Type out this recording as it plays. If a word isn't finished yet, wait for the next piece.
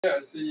Yeah,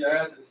 see, you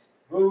had to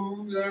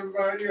move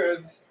everybody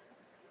is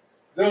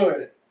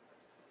doing it.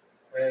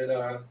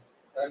 And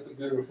that's a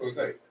beautiful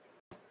thing.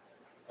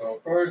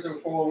 So first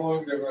and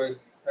foremost, giving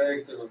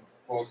thanks to the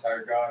Most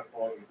High God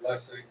for the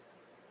blessing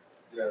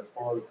He has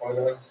poured upon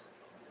us,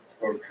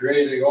 for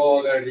creating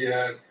all that He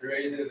has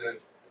created and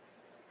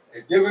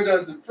giving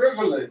us the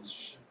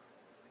privilege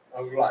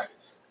of life.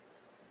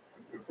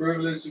 The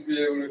privilege to be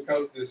able to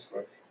come this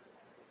way.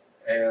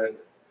 And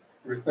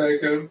we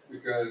thank Him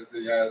because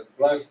He has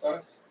blessed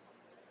us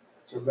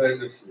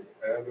tremendously.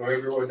 And I know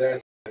everyone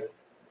that's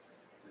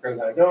because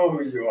I know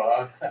who you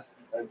are.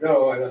 I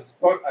know, and I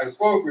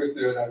spoke with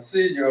you, and I've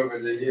seen you over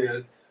the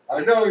years. I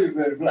know you've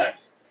been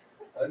blessed.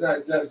 I'm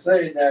not just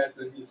saying that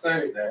to be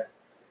saying that.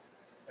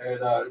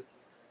 And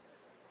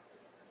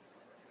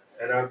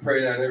and I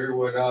pray that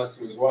everyone else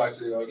who's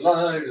watching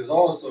online has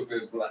also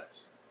been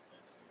blessed.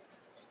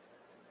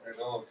 And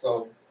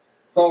also,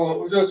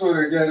 so we just want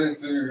to get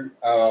into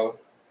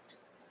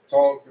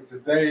talk for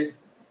today.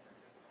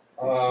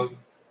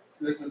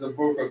 This is the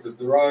book of the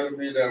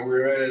Deuteronomy that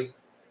we're in.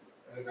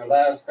 In the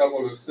last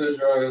couple of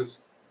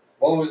sidras,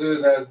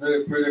 Moses has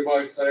been pretty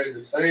much saying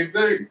the same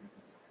thing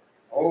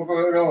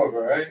over and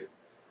over, right?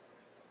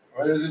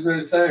 What has he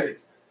been saying?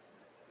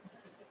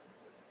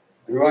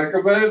 Do my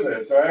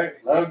commandments,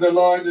 right? Love the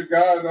Lord your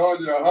God with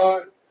all your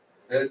heart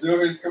and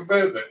do his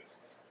commandments.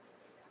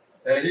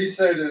 And he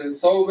said it in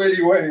so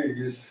many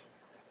ways,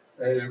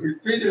 and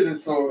repeated it in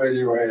so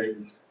many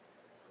ways,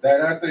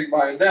 that I think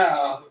by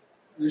now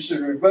you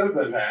should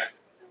remember that.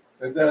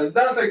 If there's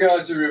nothing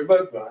else you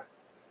remember,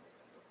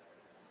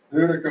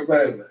 do the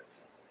commandments.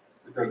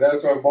 Because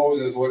that's what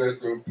Moses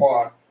wanted to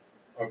impart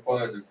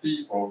upon the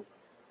people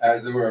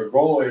as they were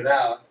going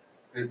out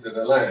into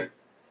the land.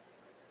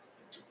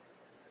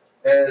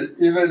 And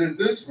even in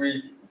this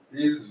week,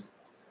 he's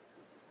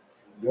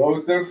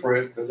no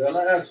different than the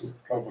last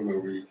couple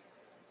of weeks.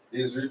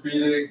 He's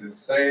repeating the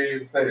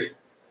same thing.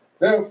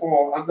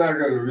 Therefore, I'm not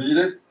going to read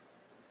it.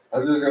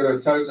 I'm just going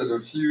to touch on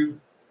a few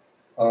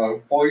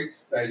points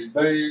that he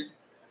made.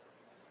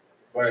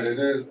 But it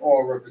is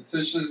all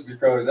repetitions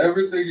because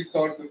everything he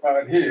talks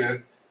about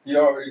here, he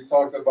already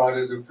talked about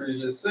in the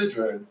previous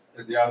sidras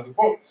in the other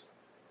books.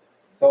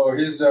 So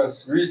he's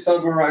just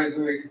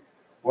re-summarizing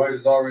what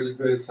has already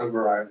been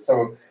summarized.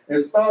 So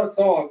it starts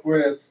off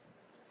with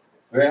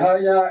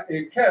Torah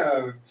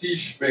Ekev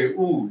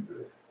Tishbe'ud.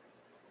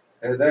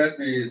 And that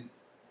means,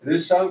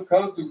 this shall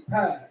come to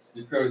pass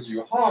because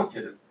you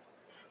hearken.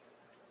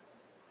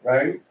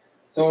 Right?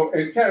 So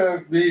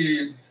Ekev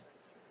means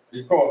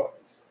because.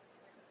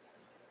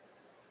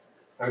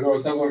 I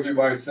know some of you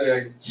might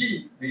say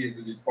ki means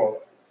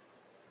because.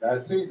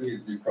 That too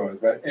means because.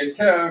 But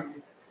Ekev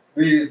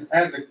means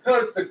as a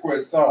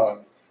consequence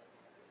of.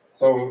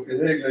 So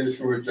in English,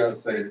 we would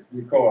just say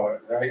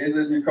because, right? Is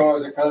it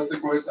because a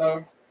consequence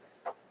of?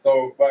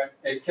 So, but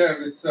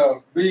Ekev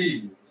itself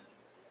means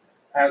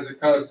as a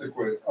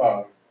consequence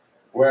of.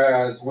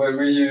 Whereas when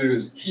we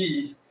use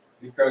ki,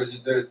 because you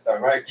did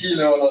something, right? Ki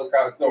lo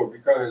so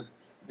because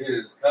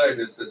his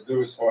kindness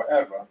endures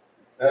forever.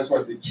 That's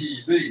what the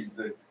ki means.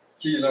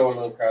 Ki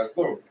lo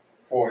so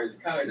for his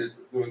kindness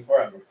endures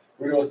forever.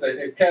 We don't say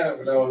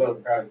Ekev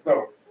lo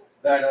so.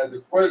 That has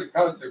a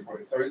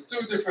consequence. So it's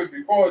two different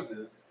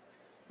becauses.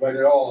 But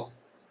it all,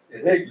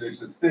 in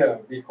English, is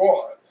still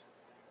because.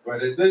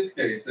 But in this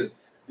case, it's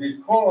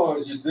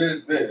because you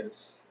did this,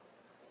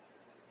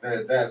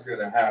 then that's going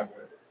to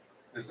happen.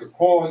 It's a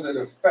cause and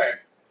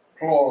effect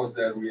clause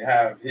that we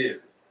have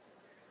here.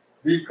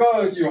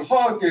 Because you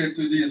hearken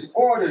to these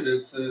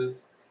ordinances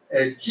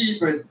and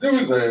keep and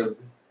do them,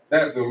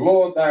 that the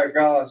Lord thy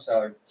God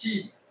shall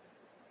keep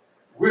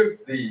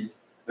with thee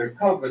the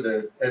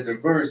covenant and the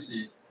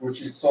mercy which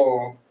he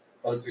saw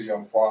unto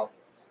your fathers.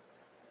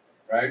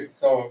 Right?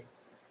 So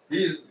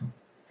he's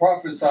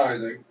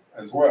prophesying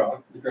as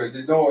well because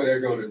he knows they're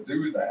going to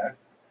do that.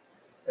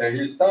 And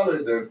he's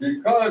telling them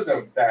because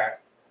of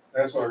that,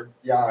 that's what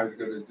Yah is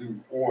going to do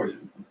for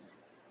you.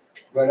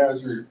 But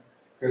as we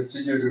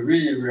continue to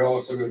read, we're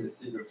also going to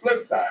see the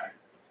flip side,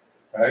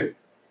 right?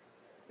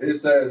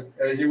 It says,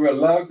 and he will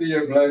love thee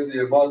and bless thee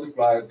and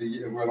multiply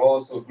thee, and will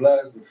also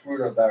bless the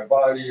fruit of thy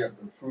body and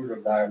the fruit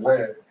of thy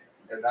land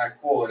and thy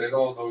corn and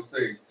all those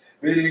things.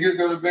 Meaning he's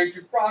going to make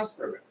you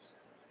prosperous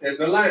in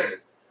the land.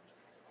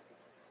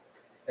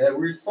 And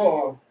we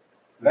saw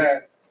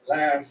that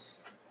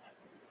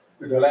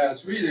in the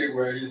last reading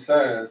where he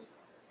says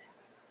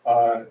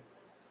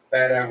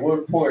that at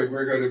one point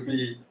we're going to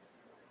be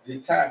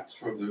detached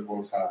from the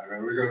Most High,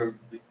 and we're going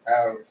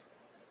to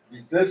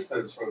be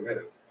distanced from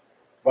Him.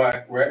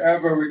 But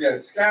wherever we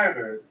get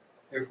scattered,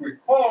 if we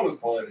call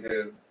upon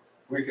Him,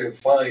 we can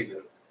find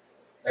Him.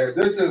 And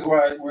this is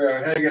what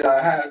we're hanging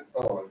our hat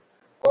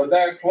on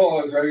that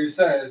clause where He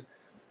says,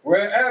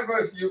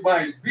 wherever you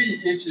might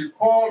be, if you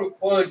call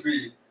upon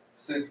me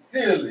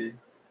sincerely,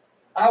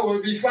 I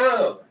will be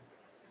found.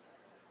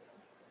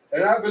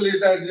 And I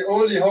believe that's the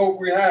only hope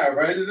we have,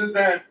 right? Isn't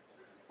that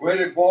when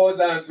it boils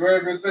down to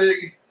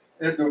everything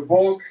in the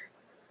book,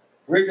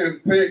 we can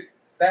pick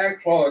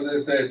that clause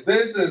that said,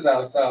 this is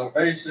our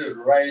salvation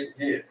right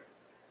here.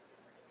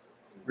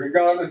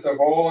 Regardless of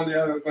all the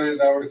other things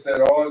that were said,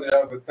 all the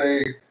other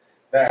things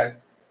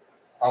that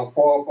our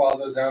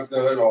forefathers have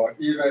done, or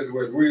even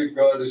when we've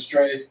gone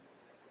astray,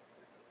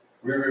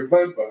 we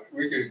remember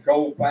we can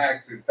go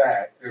back to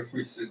that. If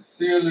we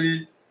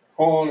sincerely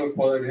call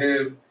upon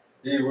him,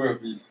 he will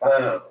be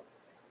found.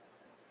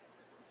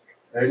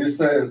 And he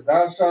says,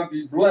 thou shalt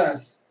be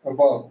blessed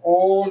above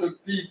all the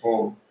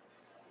people.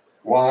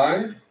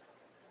 Why?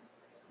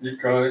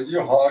 Because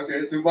you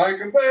hearken to my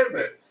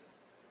commandments.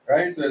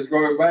 Right? So it's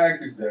going back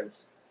to this.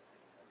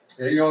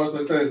 And he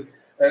also says,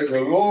 and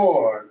the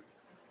Lord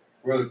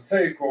will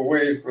take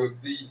away from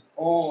thee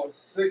all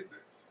sickness.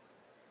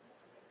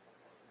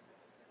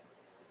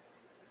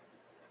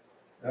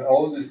 And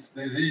all the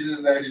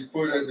diseases that he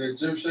put on the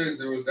Egyptians,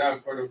 he will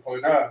not put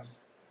upon us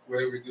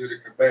when we do the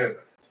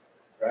commandments.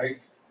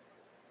 Right?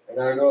 And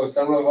I know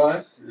some of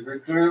us,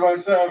 including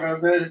myself,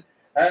 have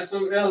had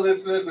some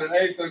illnesses and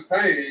aches and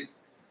pains,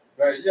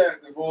 but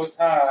yet the Most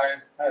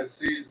High has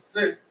seen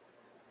fit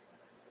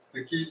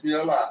to keep me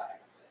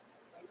alive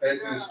and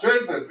to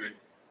strengthen me.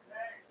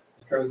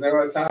 Because there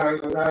were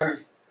times when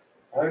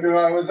I knew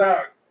I was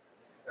out,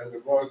 and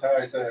the Most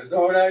High said,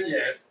 no, not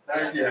yet,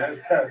 not yet.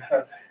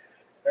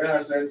 And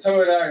I said,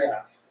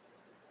 Torah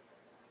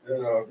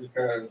Ekev,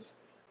 because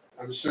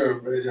I'm sure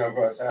many of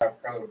us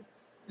have come,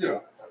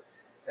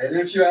 and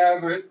if you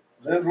haven't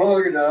lived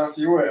long enough,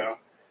 you will,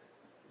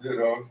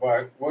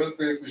 but one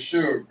thing for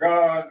sure,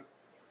 God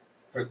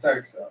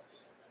protects us.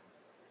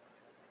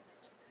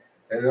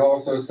 And it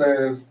also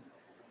says,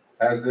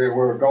 as they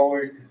were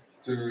going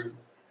to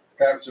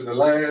capture the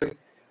land,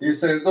 he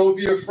says, don't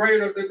be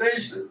afraid of the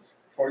nations,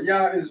 for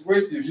Yah is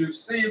with you. You've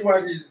seen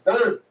what he's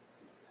done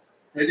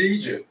in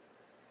Egypt.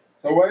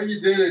 So what he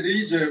did in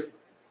Egypt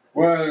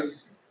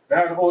was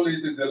not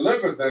only to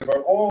deliver them, but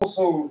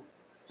also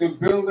to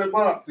build them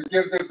up, to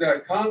give them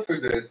that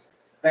confidence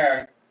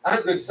that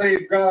I'm the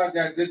same God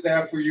that did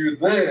that for you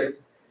then.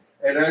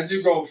 And as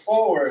you go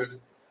forward,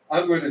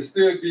 I'm going to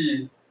still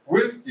be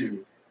with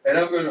you, and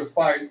I'm going to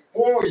fight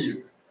for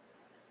you.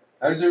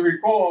 As you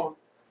recall,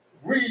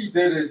 we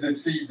didn't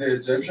defeat the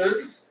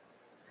Egyptians.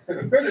 We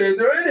didn't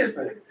do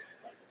anything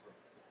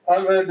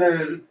other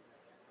than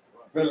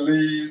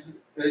believe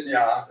in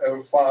Yah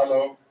and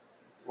follow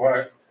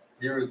what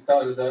he was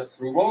telling us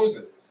through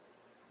Moses.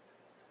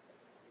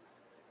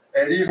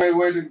 And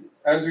even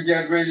as we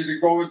get ready to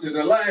go into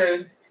the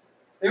land,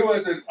 it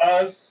wasn't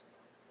us,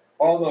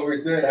 although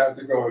we did have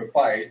to go and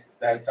fight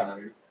that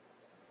time.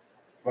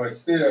 But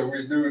still,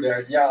 we knew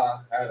that Yah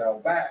had our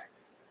back.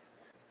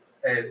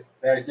 And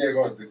that gave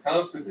us the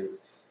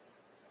confidence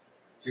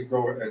to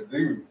go and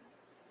do.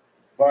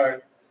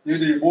 But you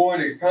need more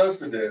than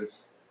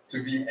confidence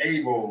to be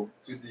able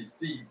to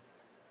defeat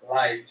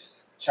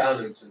life's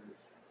challenges.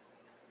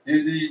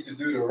 You need to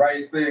do the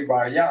right thing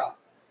by Yah.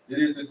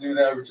 You need to do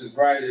that which is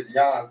right in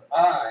Yah's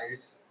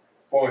eyes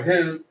for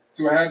him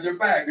to have your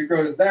back.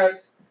 Because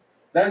that's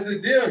the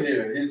deal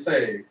here, he's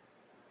saying.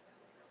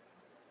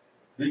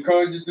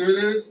 Because you do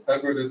this,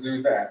 I'm going to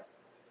do that.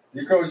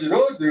 Because you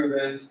don't do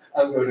this,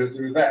 I'm going to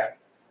do that.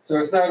 So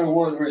it's not a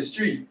one-way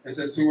street. It's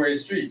a two-way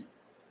street.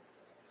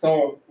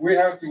 So we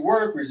have to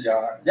work with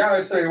Yah. Yah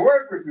is saying,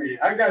 work with me.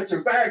 I got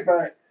your back,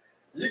 but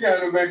you got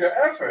to make an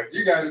effort.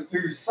 You got to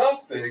do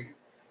something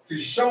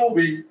to show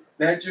me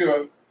that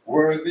you're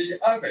worthy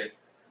of it.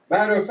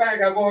 Matter of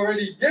fact, I've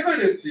already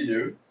given it to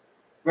you,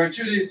 but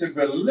you need to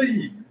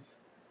believe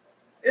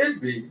in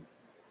me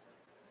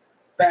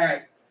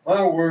that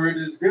my word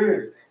is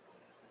good.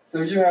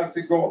 So you have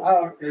to go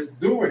out and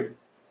do it.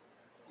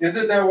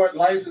 Isn't that what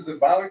life is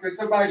about? Can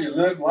somebody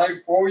live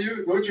life for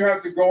you? Don't you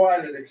have to go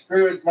out and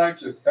experience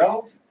life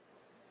yourself?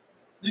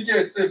 You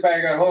can't sit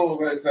back at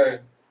home and say,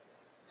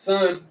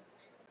 son,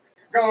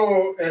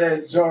 go and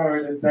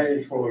enjoy the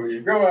day for me.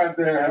 Go out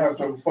there and have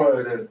some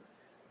fun and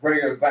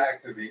bring it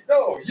back to me.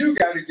 No, you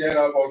got to get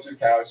up off your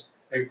couch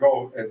and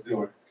go and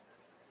do it.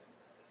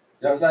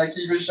 Just like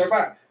keeping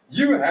Shabbat.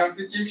 You have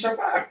to keep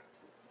Shabbat.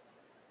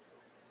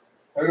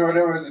 I know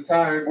there was a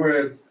time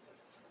when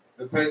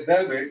the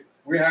pandemic,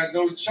 we had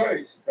no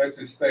choice but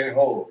to stay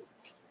home.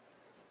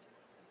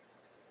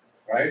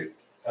 Right?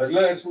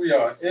 Unless we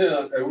are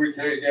ill and we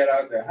can't get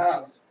out the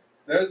house,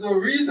 there's no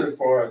reason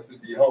for us to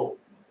be home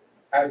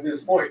at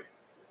this point.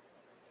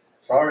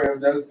 Sorry, I'm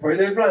just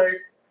putting it blank.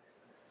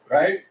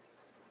 Right?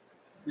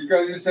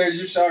 Because he said,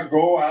 you shall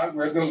go out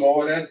where the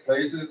Lord has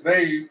placed his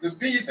name to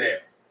be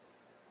there.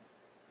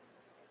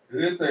 It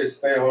didn't say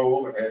stay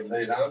home and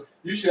lay down.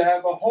 You should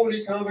have a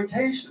holy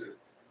convocation.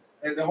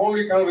 And the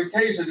holy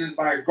convocation is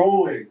by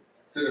going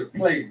to the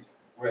place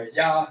where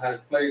Yah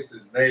has placed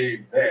his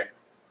name there.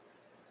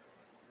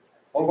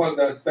 Hope I'm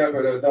not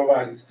stepping on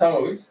nobody's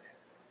toes.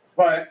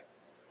 But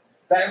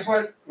that's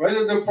what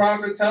did the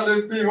prophet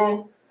telling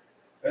people?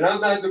 And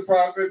I'm not the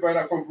prophet,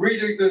 but from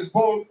reading this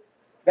book,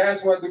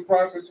 that's what the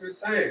prophets were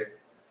saying.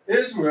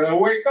 Israel,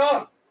 wake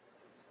up.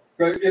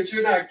 Because if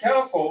you're not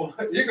careful,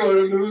 you're going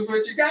to lose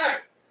what you got.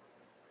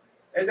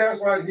 And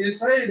that's what he's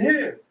saying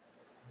here.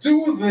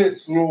 Do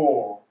this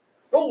law.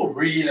 Don't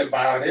read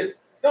about it.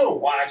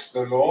 Don't watch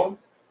the law.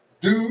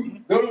 Do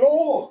the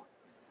law.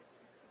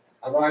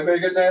 Am I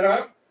making that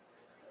up?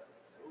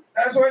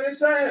 That's what it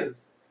says.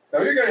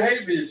 So you can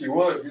hate me if you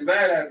want, be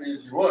mad at me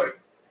if you want,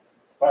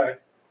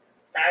 but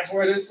that's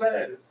what it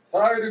says.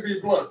 Sorry to be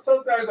blunt.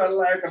 Sometimes I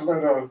lack a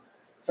little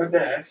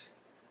finesse,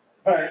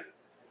 but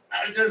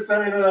I'm just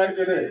saying it like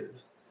it is.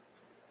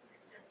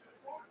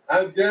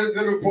 I'm getting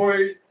to the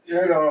point,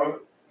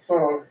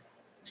 so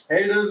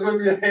haters will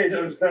be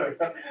haters,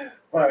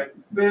 but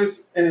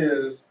this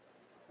is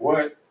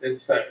what it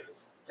says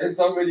in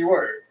so many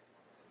words.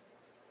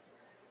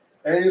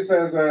 And he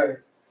says,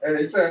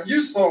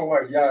 you saw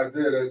what Yah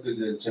did unto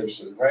the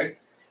Egyptians, right?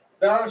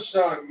 Thou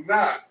shalt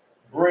not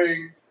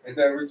bring, and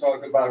then we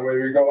talked about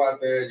when we go out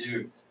there and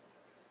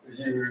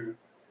you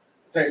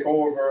take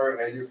over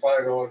and you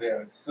find all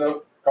their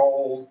silk,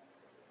 gold,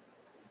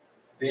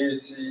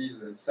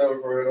 deities and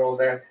silver and all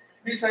that.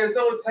 He says,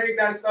 don't take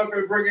that stuff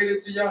and bring it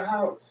into your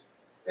house.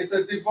 It's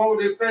a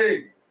devoted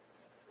thing.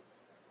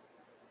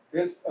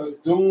 It's a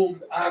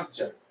doomed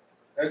object.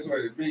 That's what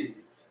it means.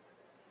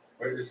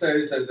 But it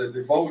says a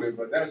devoted,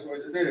 but that's what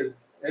it is.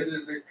 It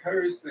is a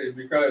cursed thing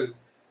because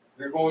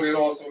devoted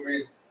also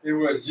means it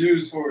was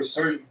used for a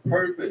certain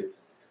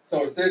purpose.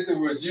 So since it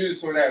was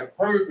used for that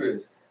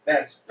purpose,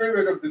 that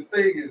spirit of the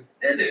thing is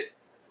in it.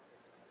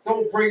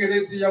 Don't bring it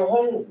into your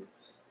home.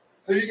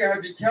 So you gotta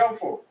be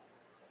careful.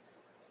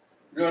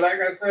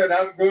 Like I said,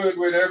 I'm good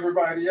with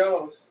everybody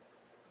else.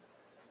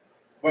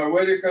 But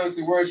when it comes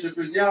to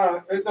worshiping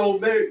Yah, it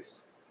don't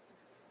mix.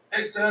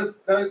 It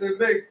just doesn't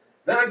mix.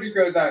 Not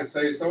because I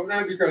say so,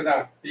 not because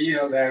I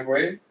feel that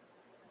way.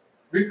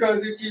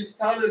 Because it keeps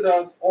telling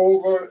us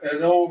over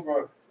and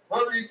over.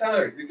 How many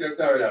times it kept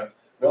telling us,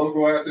 don't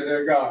go after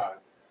their gods.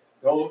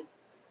 Don't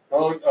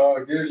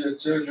give your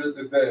children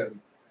to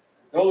them.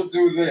 Don't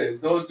do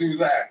this, don't do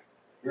that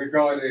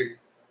regarding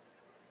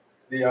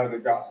the other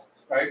gods,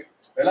 right?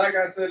 And like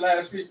I said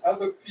last week,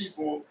 other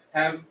people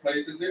have a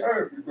place in the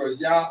earth because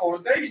Yah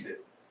ordained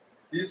it.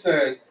 He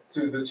said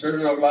to the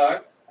children of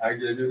Lot, I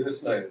give you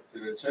this land. To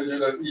the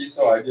children of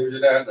Esau, I give you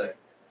that land.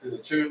 To the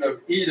children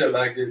of Edom,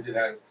 I give you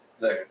that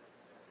land.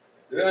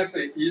 Did I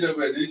say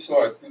Edom and Esau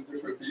are two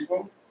different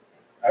people?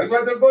 That's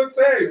what the book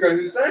says, because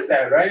it said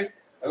that, right?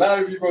 A lot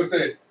of people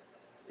say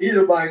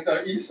Edomites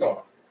are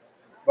Esau.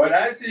 But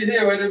I see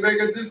here where they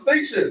make a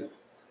distinction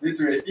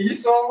between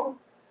Esau,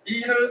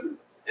 Edom,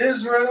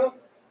 Israel.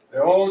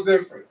 They're all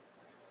different.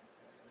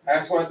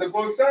 That's what the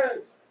book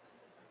says.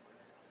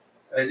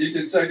 And you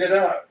can check it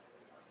out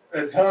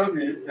and tell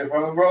me if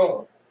I'm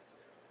wrong.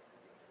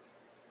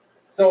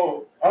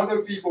 So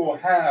other people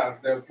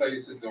have their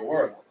place in the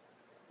world.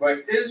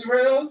 But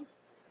Israel,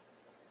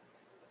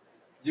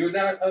 you're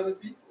not other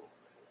people.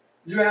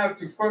 You have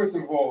to, first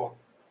of all,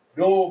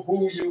 know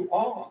who you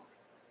are.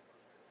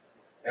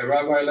 And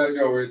Rabbi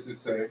Levi always to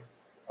say,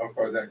 of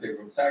course, that came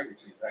from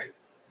Socrates, right?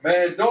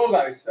 Man, know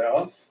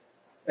thyself,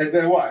 and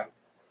then what?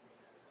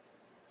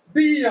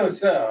 Be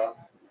yourself.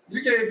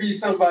 You can't be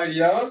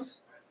somebody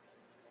else.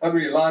 I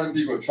mean, a lot of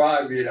people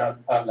try to be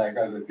like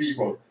other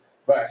people,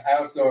 but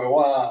after a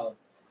while,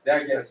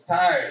 that gets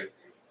tired,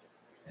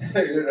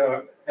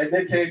 and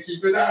they can't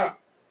keep it up.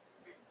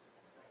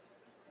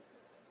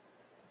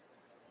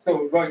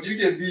 So, but you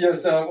can be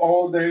yourself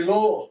all day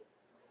long.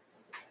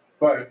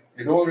 But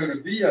in order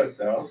to be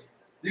yourself,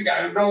 you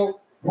got to know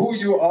who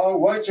you are,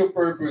 what your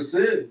purpose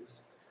is.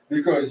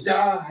 Because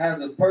Yah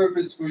has a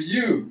purpose for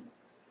you.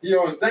 He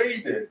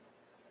ordained it.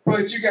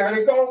 But you got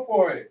to go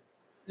for it.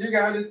 You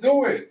got to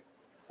do it.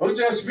 Don't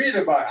just read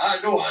about it.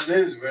 I know I'm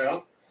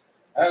Israel.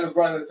 I had a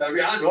brother tell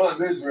me, I know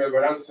I'm Israel,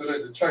 but I'm still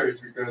in the church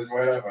because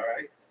whatever,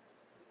 right?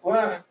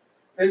 Well,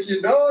 if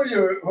you know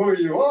who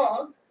you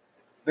are,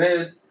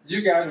 then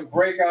you got to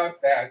break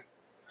out that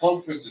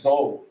comfort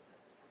zone.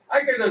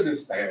 I can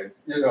understand,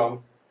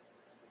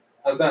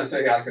 I'm not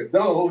saying I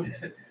condone,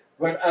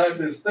 but I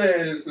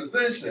understand his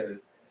position.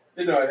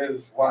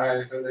 His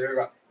wife and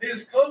everybody.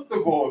 He's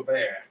comfortable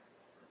there.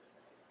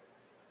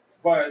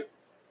 But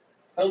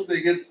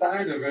something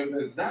inside of him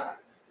is not.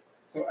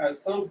 So at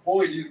some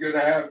point he's going to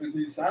have to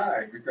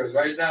decide because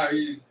right now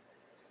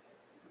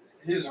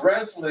he's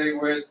wrestling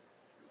with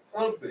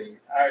something.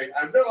 I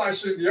know I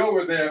should be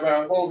over there, but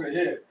I'm over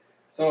here.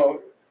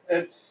 So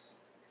the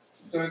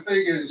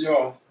thing is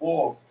you're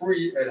more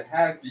free and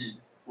happy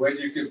when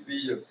you can be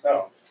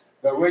yourself.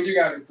 But when you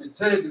got to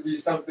pretend to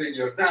be something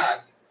you're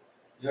not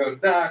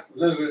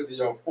living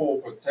your full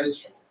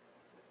potential.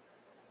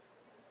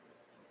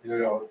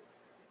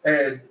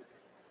 And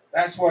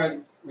that's what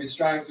we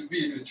strive to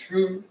be, the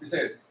true. He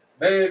said,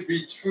 man,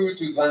 be true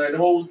to thine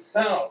own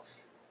self.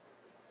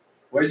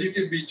 When you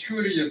can be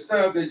true to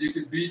yourself, then you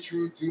can be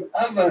true to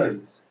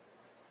others.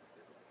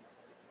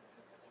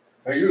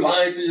 When you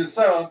lying to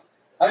yourself,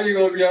 how are you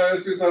going to be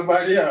honest with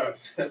somebody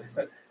else?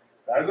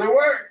 Doesn't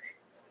work.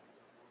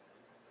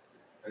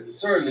 And you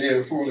certainly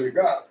ain't fooling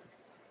God.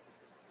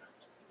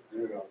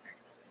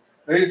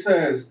 He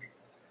says,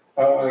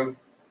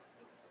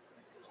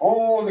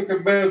 all the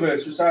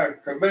commandments which I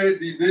command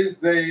thee this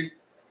day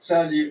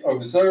shall ye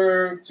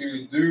observe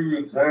to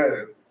do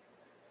them.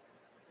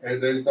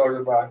 And then talking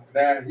about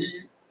that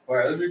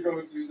well, let me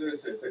go through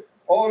this. It says,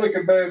 all the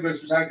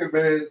commandments which I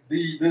command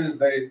thee this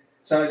day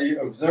shall ye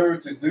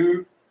observe to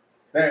do,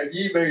 that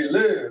ye may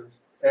live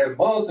and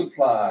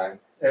multiply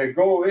and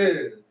go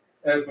in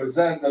and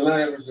possess the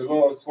land which the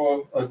Lord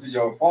swore unto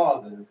your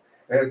fathers.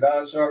 And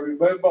thou shalt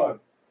remember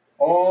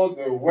all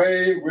the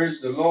way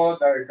which the Lord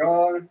thy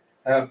God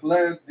hath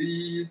led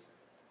thee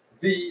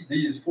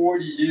these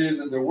 40 years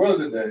in the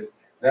wilderness,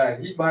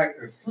 that he might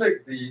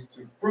afflict thee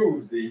to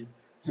prove thee,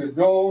 to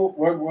know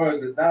what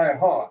was in thy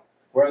heart,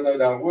 whether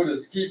thou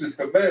wouldest keep his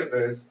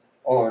commandments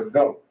or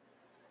no.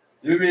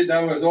 You mean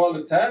that was all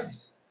the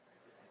tests?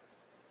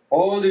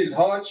 All these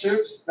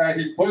hardships that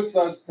he puts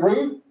us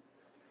through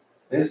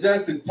is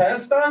just to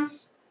test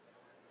us?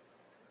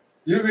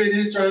 You mean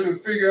he's trying to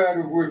figure out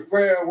if we're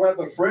fair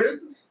weather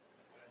friends?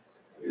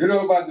 You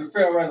know about the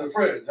fair weather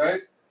friends,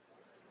 right?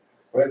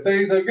 When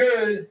things are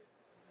good,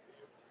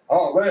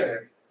 oh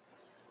man,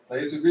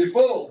 place will be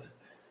full.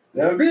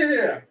 They'll be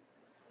here.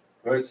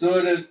 But as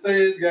soon as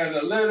things get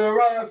a little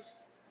rough,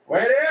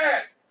 where they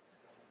at?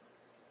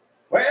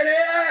 Where they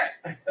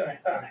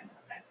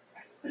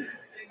at?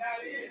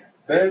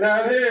 They're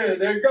not here.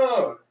 They're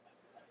gone.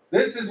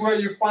 This is where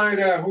you find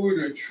out who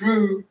the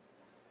true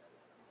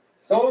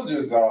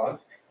soldiers are.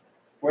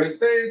 When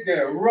things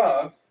get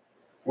rough,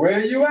 where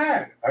are you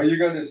at? Are you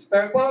going to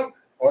step up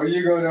or are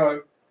you going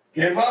to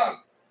give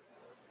up?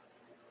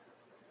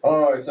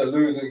 Oh, it's a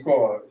losing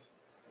cause.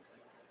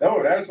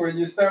 No, that's when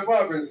you step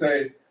up and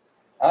say,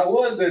 I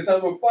won this,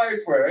 I'm going to fight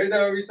for it. You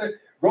know, we say,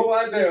 go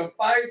out there and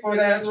fight for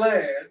that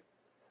land.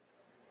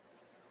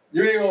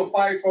 You ain't going to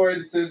fight for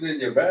it sitting in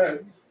your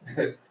bed,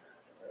 you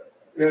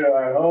know,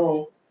 at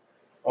home,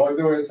 or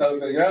doing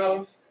something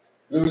else,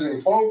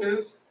 losing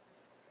focus.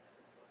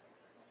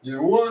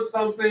 You want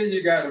something,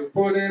 you got to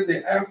put in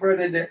the effort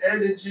and the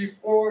energy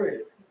for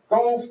it.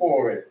 Go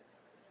for it.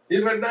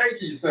 Even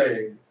Nike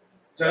saying,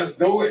 just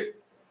do it.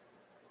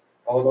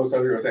 Although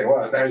some people say,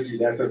 well, Nike,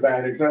 that's a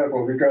bad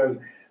example because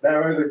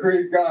that was a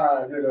Greek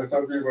god. You know,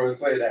 some people would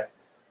say that.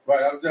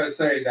 But I'm just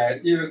saying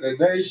that even the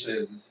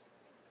nations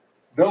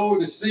know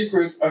the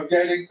secrets of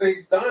getting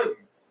things done.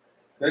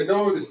 They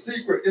know the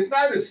secret. It's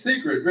not a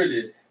secret,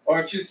 really.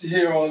 Or if you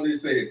hear all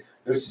these things,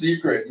 the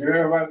secret. You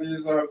hear about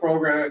these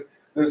programs?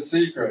 The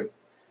secret.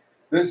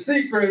 The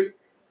secret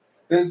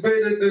has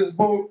been in this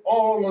book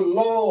all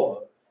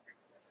along.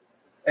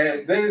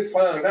 And they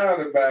found out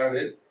about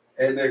it,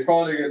 and they're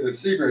calling it the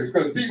secret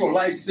because people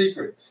like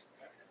secrets.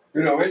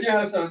 You know, when you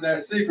have something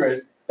that's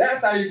secret,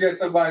 that's how you get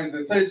somebody's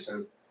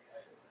attention.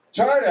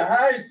 Try to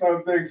hide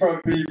something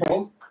from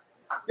people.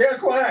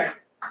 Guess what?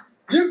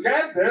 You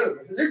got them.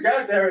 You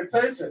got their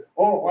attention.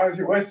 Oh,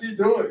 what's he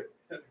doing?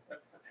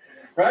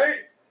 Right?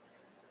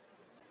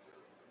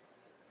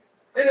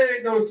 It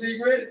ain't no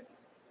secret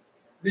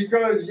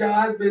because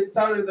Yah's been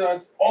telling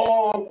us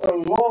all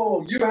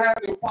along. You have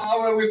the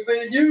power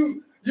within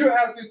you. You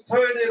have to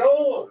turn it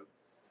on.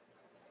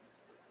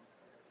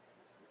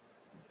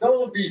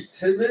 Don't be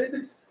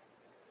timid.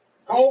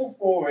 Go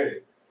for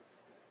it.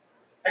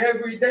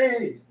 Every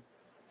day.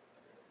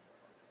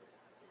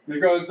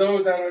 Because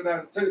those that are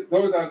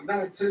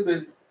not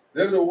timid,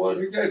 they're the one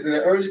who gets it.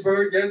 The early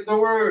bird gets the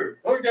word.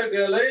 Don't get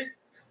there late.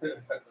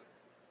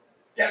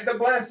 Get the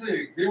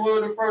blessing. Be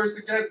one of the first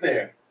to get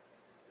there.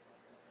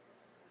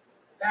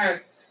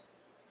 That's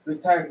the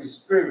type of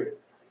spirit.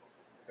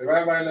 The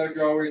Rabbi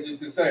Levi always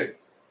used to say,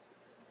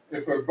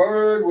 if a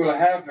bird will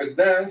have a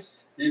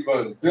nest, he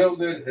must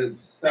build it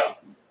himself.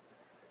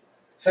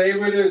 Same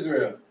with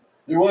Israel.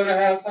 You want to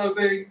have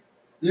something,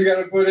 you got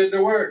to put in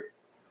the work.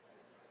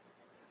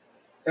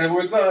 And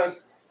with us,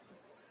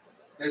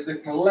 it's a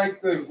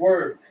collective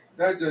work,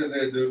 not just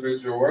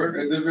individual work.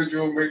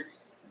 Individual makes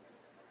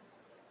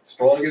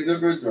strong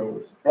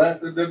individuals,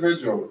 blessed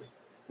individuals.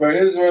 But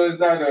Israel is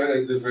not an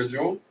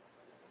individual.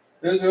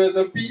 Israel is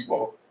a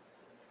people.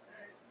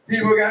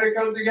 People got to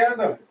come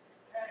together.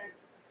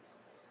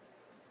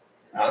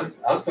 I'm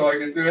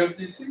talking to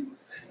empty seats.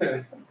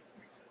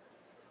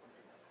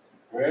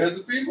 Where's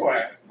the people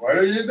at? What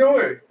are you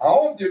doing? I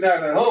hope you're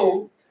not at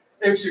home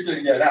if you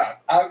can get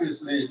out.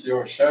 Obviously, if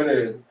you're shut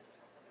in,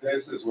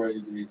 this is where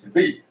you need to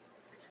be.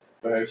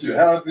 But if you're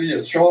healthy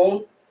and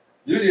strong,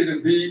 you need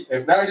to be,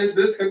 if not in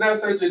this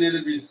Knesset, you need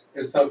to be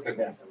in some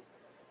Knesset.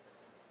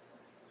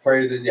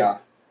 Praising Yah.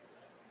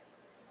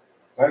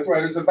 That's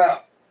what it's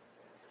about.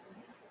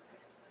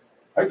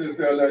 I just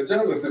feel a little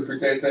jealous if we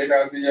can't take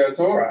out the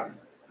Torah.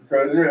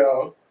 Because, you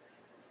know,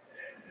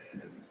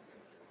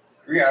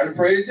 we got to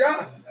praise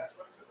Yah. That's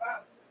what it's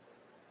about.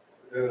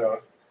 You know.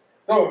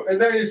 So,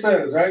 and then he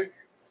says, right?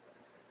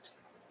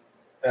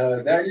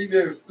 That you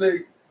may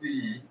afflict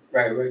thee.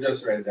 Right, we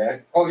just read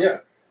that. Oh, yeah.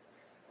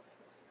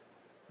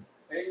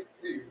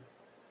 8:2.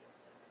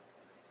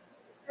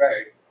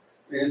 Right.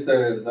 It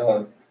says,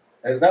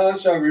 and thou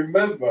shalt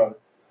remember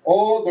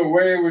all the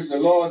way which the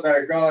Lord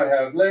thy God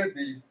hath led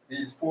thee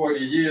these 40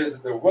 years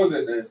in the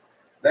wilderness,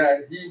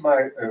 that he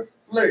might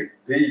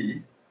afflict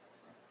thee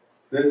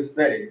this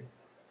day.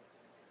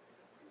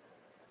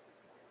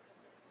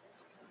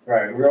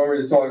 Right, we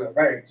already talked about,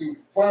 right,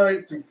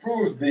 to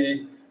prove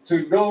thee,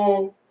 to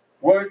know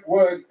what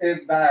was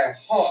in thy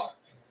heart.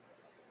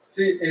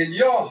 See, in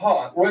your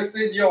heart, what's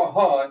in your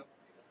heart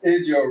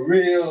is your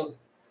real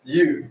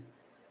you,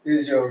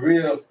 is your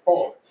real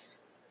thoughts.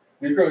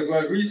 Because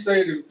what we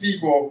say to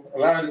people a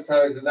lot of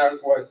times is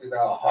that's what's in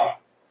our heart.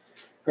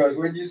 Because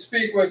when you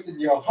speak what's in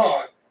your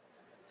heart,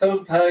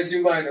 sometimes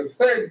you might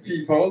offend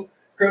people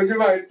because you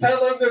might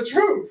tell them the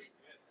truth.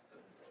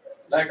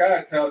 Like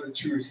I tell the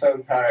truth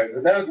sometimes.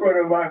 And that's one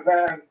of my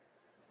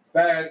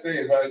bad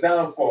things, my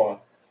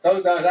downfall.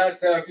 Sometimes I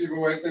tell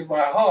people what's in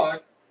my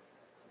heart,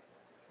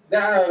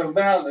 not out of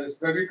malice,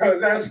 but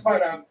because that's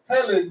what I'm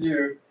telling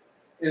you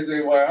is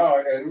in my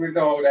heart. And we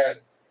know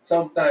that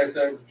sometimes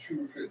the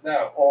truth is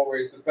not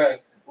always the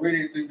best. We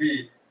need to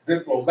be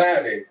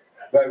diplomatic,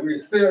 but we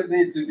still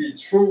need to be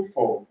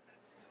truthful.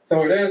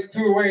 So there's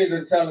two ways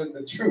of telling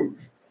the truth.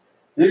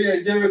 You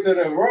can give it to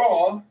them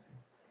raw,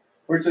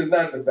 which is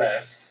not the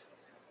best,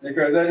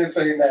 because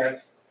anything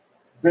that's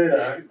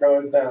bitter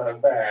goes down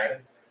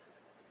bad.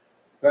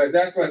 But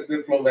that's what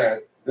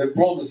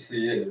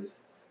diplomacy is.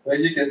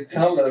 When you can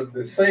tell them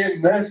the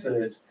same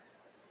message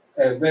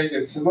and make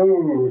it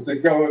smooth to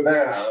go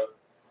down,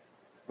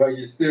 but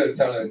you're still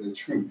telling the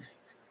truth.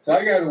 So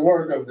I got to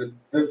work on the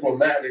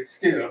diplomatic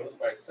skills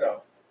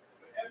myself.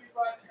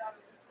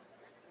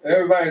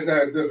 Everybody's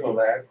not a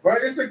diplomat,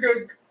 but it's a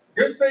good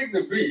thing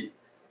to be,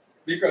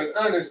 because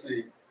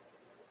honestly,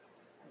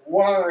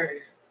 why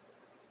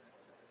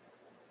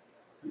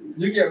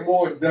you get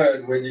more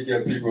done when you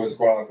get people's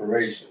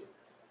cooperation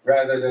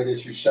rather than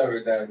if you shove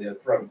it down their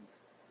throats.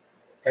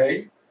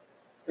 Okay?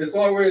 It's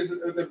always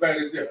the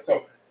better deal.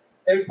 So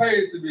it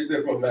pays to be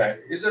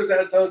diplomatic. It's just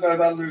that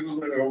sometimes I lose a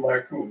little of my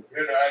cool.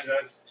 I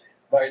just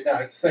might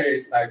not say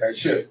it like I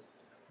should.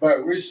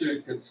 But we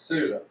should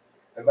consider.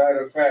 As a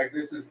matter of fact,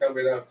 this is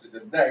coming up to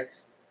the next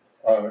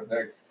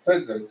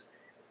sentence,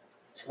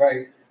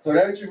 right? So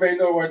that you may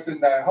know what's in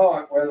thy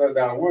heart, whether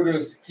thou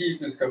wouldest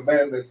keep his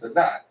commandments or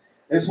not.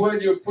 It's when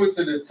you're put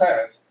to the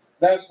test.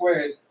 That's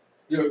when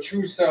your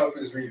true self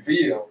is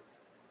revealed.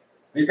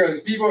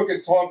 Because people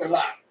can talk a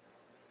lot.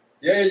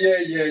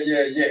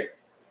 Yeah.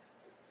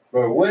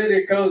 But when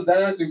it comes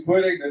down to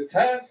putting the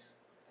test,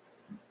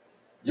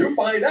 you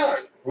find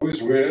out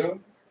who's real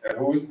and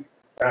who's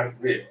not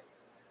real.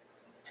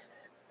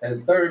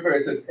 And third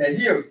verse says, and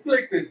he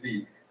afflicted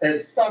thee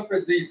and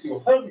suffered thee to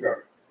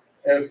hunger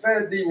and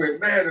fed thee with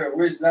manna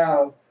which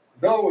thou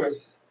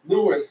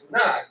knewest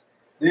not,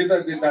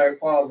 neither did thy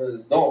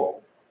fathers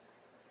know,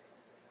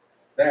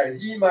 that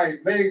he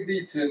might make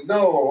thee to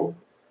know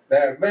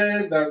that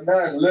man does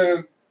not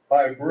live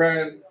by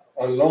bread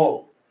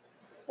alone.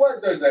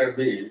 What does that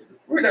mean?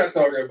 We're not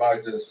talking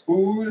about just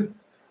food.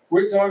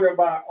 We're talking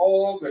about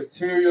all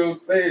material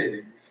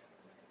things.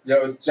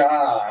 Your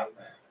job,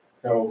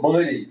 your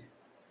money,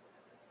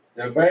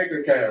 your bank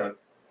account,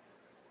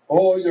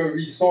 all your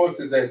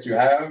resources that you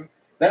have.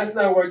 That's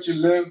not what you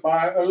live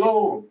by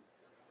alone.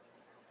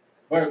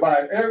 But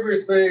by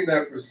everything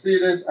that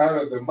proceedeth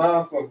out of the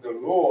mouth of the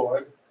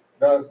Lord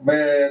does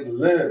man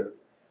live.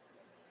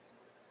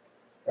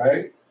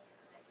 Right?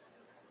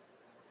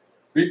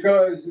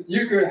 Because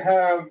you could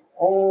have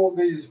all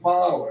these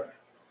powers,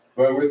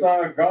 but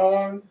without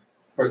God's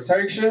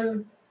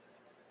protection,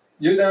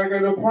 you're not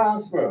going to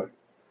prosper.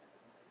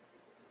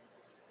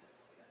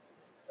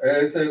 And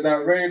it says, thy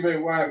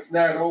raiment wax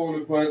not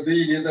old upon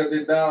thee, neither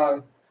did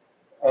thou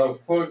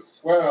foot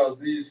swell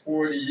these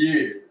 40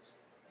 years.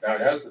 Now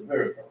that's a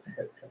miracle.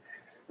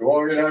 You're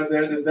walking out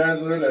there in the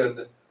desert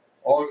and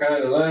all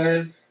kinds of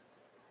lands.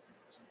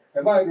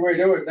 And by the way,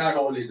 they were not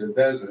only the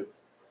desert,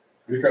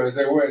 because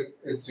they went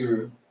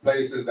into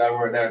places that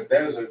were not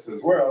deserts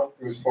as well.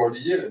 It was 40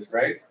 years,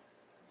 right?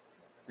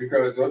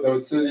 Because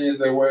those cities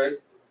that were,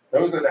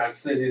 those are not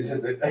cities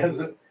in the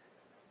desert.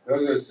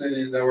 Those are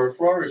cities that were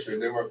flourishing.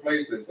 They were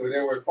places, so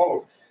they were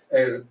both.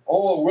 And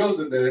all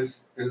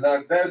wilderness is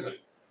not desert.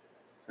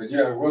 Because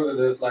you have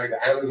wilderness like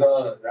the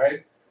Amazon,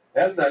 right?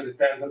 That's not the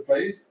desert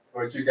place,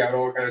 but you got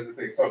all kinds of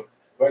things. So,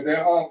 but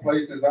there are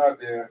places out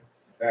there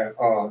that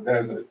are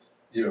deserts,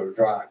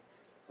 dry.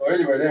 So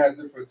anyway, they have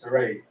different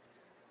terrain.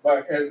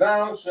 But and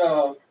thou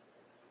shalt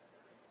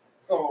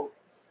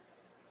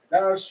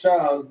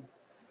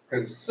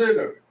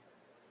consider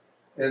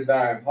in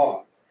thy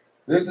heart.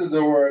 This is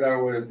the word I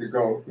wanted to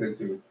go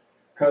into.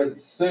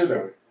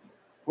 Consider.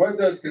 What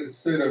does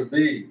consider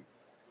mean?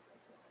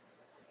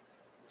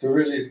 To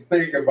really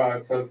think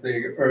about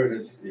something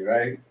earnestly,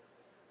 right?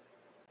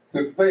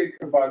 To think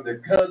about the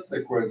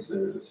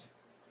consequences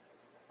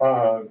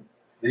of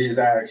these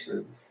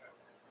actions.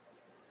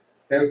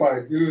 If I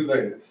do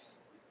this,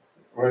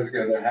 what's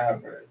going to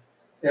happen?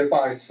 If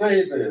I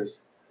say this,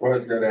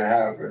 what's going to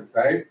happen,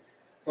 right?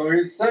 So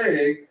he's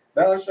saying,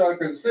 thou shalt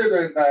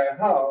consider in thy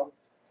heart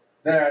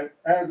that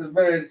as a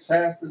man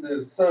chastened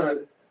his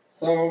son,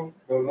 so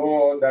the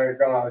Lord thy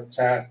God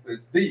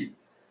chastened thee.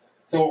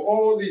 So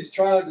all these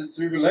trials and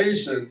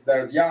tribulations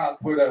that Yah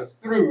put us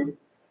through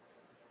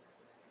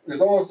is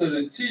also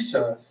to teach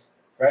us,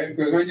 right?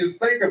 Because when you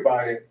think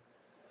about it,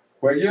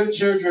 When your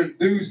children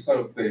do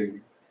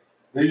something,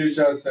 do you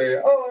just say,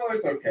 oh,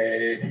 it's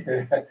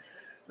okay.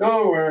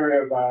 Don't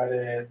worry about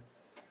it.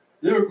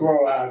 You'll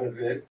grow out of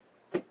it.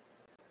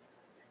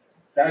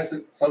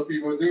 Some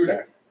people do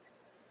that.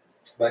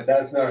 But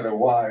that's not a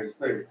wise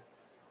thing.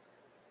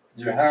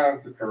 You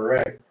have to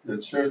correct your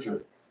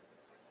children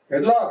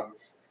in love.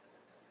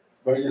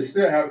 But you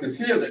still have to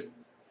feel it.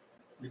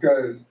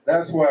 Because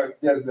that's what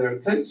gets their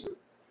attention.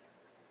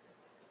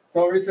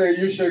 So we say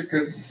you should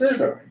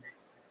consider.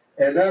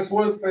 And that's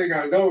one thing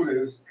I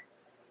noticed.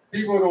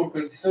 People don't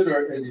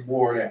consider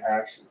anymore their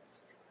actions.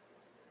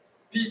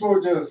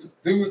 People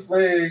just do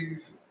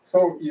things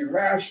so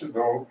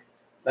irrational,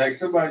 like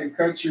somebody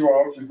cuts you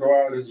off, you go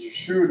out and you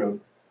shoot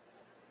them.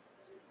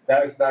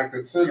 That's not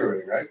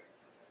considering, right?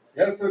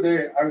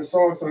 Yesterday, I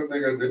saw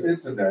something on the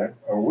internet.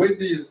 A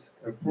Wendy's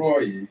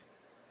employee,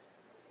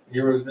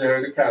 he was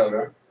behind the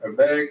counter. A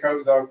man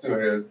comes up to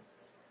him.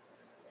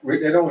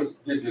 They don't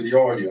give you the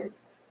audio.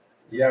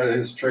 He had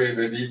his trade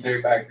and he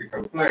came back to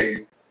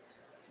complain.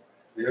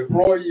 The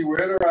employee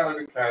went around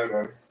the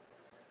counter.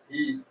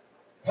 He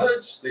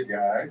punched the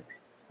guy,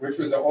 which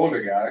was an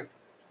older guy.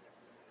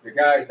 The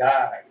guy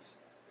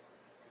dies,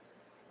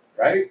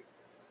 right?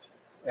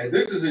 And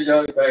this is a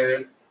young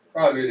man,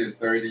 probably in his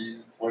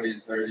 30s,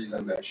 20s, 30s,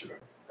 I'm not sure.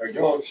 A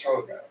young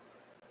short guy.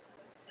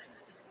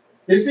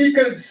 If he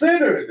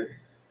considered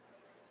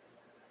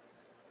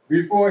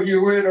before he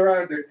went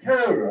around the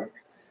counter,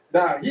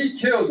 now he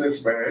killed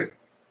this man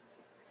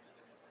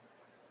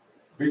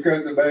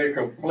because the man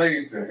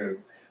complained to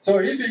him. So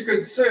if he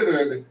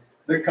considered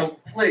the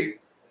complaint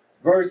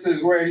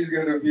versus where he's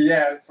going to be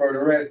at for the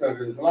rest of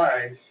his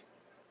life,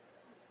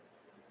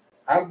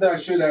 I'm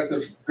not sure that's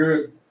a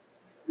good,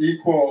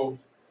 equal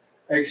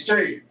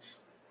exchange.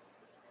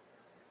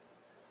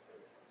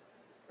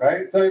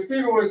 Right? So if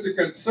people was to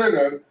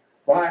consider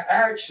my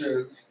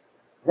actions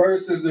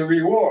versus the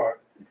reward,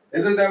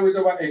 isn't that what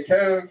we're talking about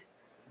Ekev?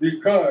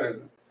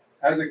 Because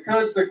as a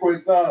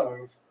consequence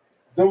of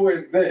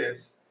doing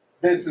this,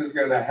 this is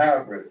going to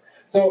happen.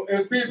 So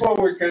if people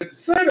would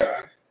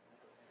consider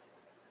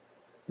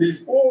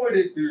before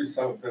they do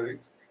something,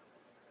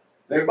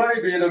 they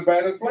might be in a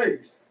better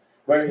place.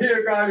 But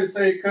here God is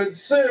saying,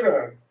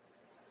 consider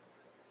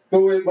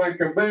doing my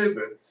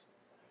commandments,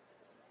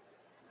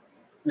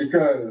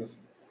 because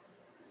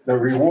the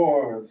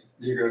rewards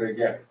you're going to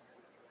get.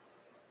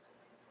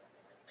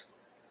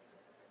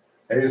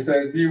 And he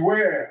says,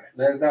 beware,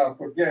 let's not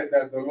forget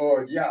that the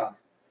Lord Yah,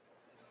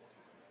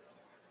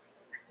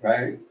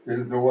 right,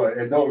 is the one.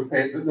 And those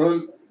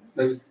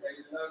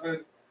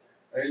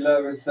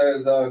 11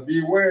 says,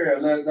 beware,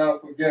 let's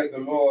not forget the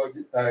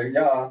Lord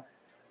Yah,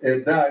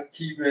 and not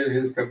keeping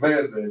his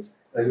commandments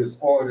and his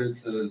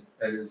ordinances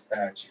and his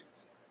statutes.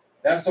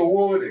 That's a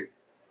warning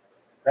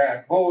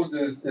that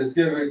Moses is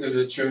giving to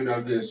the children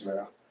of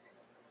Israel.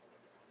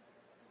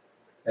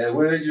 And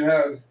when you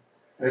have,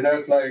 and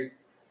that's like,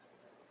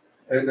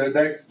 in the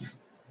next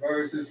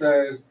verse it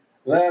says,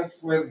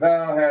 lest when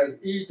thou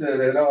hast eaten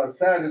and art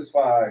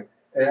satisfied,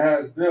 and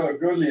hast built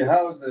goodly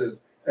houses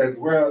and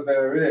dwell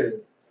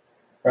therein.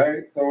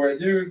 Right? So when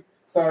you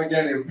start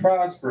getting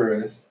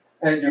prosperous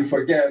and you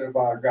forget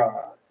about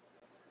God,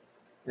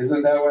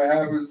 isn't that what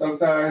happens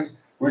sometimes?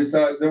 We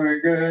start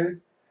doing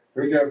good,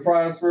 we get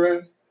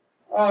prosperous.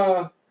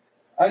 I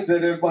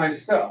did it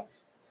myself.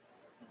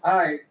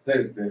 I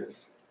did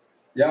this.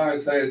 Y'all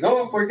say,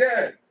 don't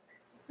forget.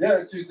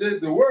 Yes, you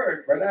did the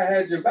work, but I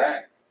had your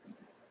back.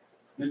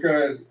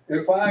 Because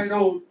if I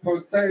don't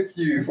protect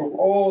you from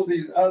all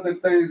these other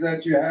things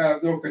that you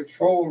have no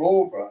control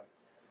over,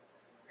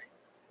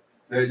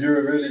 then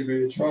you'll really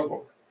be in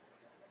trouble.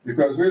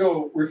 Because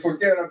we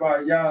forget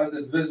about Yah's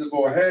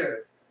invisible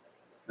hand,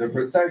 the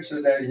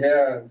protection that he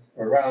has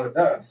around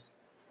us.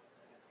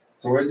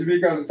 So when you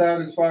become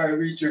satisfied and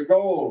reach your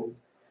goals,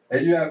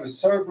 and you have a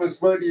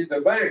surplus money in the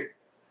bank,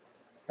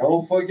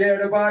 don't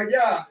forget about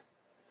Yah.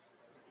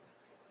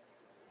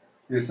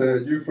 He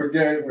said, you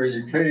forget where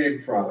you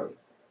came from.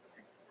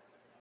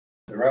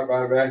 The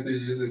Rabbi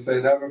Matthews used to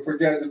say, never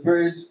forget the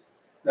bridge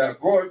that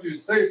brought you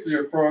safely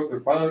across the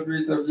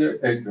boundaries of your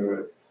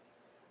ignorance.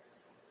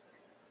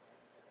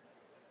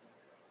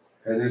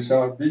 And it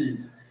shall be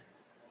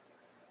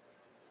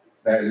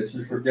that if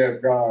you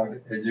forget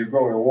God and you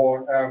go and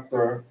walk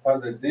after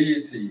other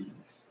deities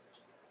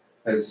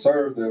and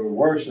serve them and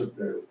worship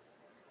them,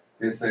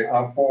 they say,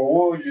 I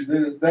forewarn you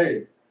this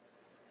day,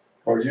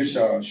 for you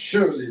shall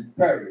surely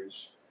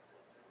perish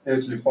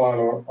if you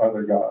follow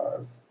other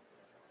gods.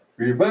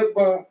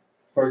 Remember,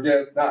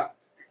 forget not.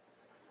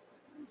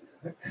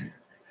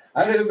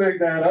 I didn't make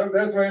that up.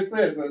 That's what it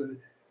says.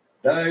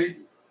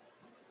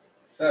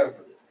 9:7.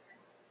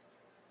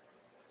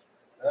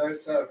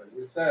 9:7.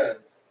 It says,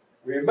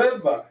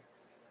 remember,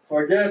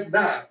 forget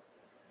not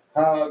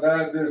how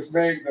thou didst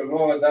make the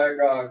Lord thy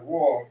God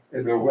walk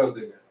in the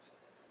wilderness.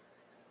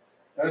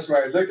 That's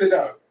right. Look it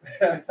up.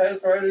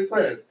 That's what it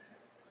says.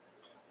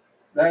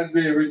 That's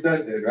being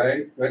redundant,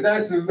 right? But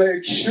that's to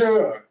make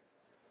sure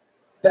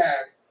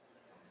that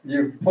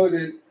you put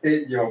it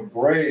in your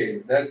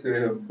brain. That's to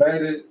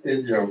embed it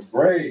in your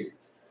brain.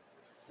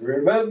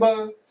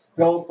 Remember,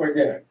 don't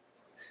forget.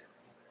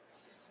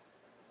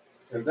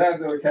 If that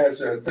don't catch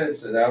your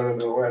attention, I don't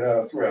know what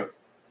else will.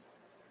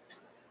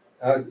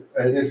 And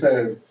it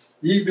says,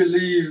 ye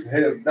believe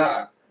him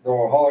not,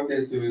 nor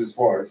hearken to his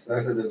voice.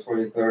 That's in the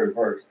 23rd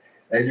verse.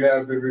 And you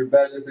have been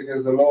rebellious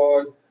against the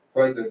Lord,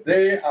 for the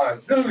day I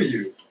knew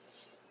you.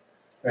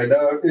 And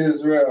now,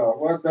 Israel,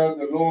 what does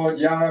the Lord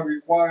Yah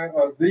require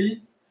of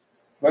thee?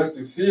 But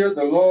to fear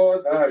the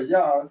Lord thy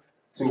Yah,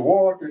 to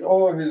walk in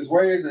all his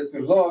ways, and to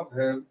love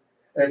him,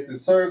 and to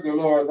serve the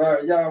Lord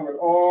thy Yah with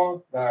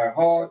all thy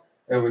heart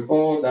and with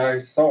all thy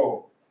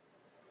soul,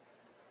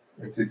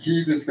 and to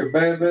keep his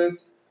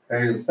commandments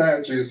and his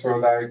statutes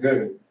for thy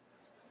good.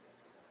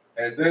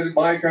 And then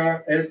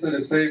Micah asked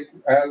the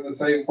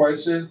same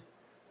question.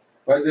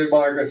 What did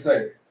Micah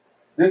say?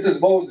 This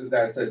is Moses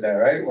that said that,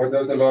 right? What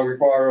does the Lord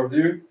require of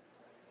you?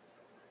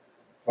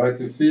 But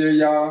to fear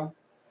Yah,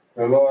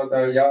 the Lord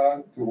thy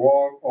Yah, to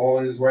walk all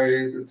his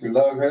ways, and to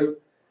love him,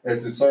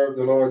 and to serve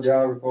the Lord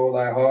Yah with all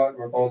thy heart,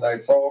 with all thy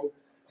soul,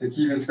 to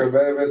keep his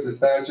commandments and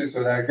statutes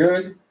for thy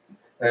good.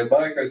 And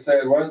Micah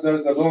said, what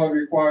does the Lord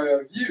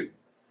require of you?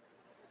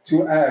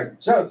 To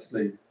act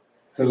justly,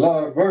 to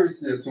love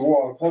mercy, and to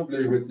walk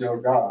humbly with your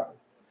God.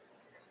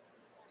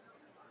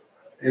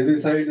 Is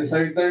he saying the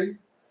same thing?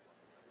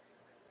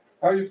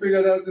 How do you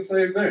figure that's the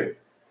same thing?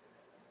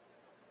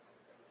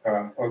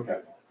 Okay.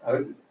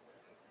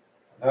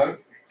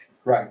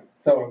 Right.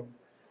 So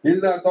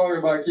he's not talking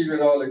about keeping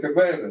all the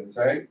commandments,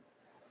 right?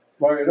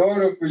 But in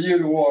order for you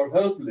to walk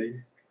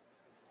humbly,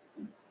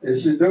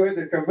 if you're doing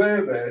the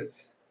commandments,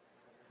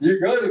 you're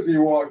going to be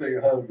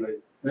walking humbly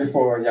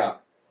before Yah.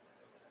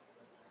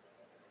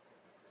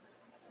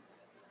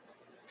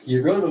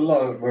 You're going to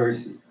love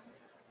mercy.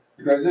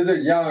 Because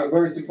isn't Yah a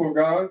merciful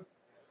God?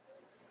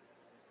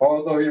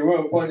 Although he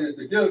will punish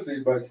the guilty,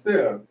 but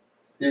still,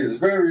 he is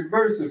very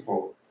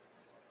merciful.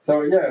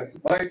 So yes,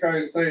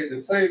 Micah is saying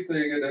the same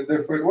thing in a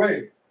different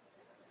way.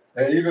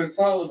 And even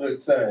Solomon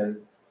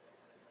said,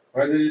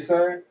 what did he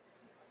say?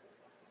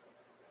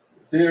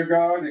 Fear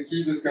God and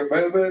keep his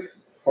commandments,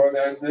 for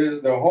that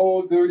is the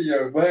whole duty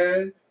of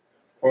man.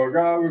 For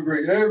God will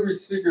bring every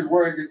secret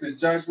work into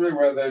judgment,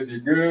 whether it be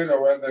good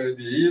or whether it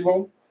be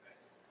evil.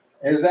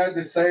 Is that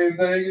the same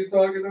thing he's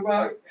talking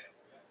about?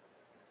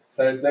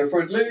 Said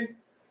differently?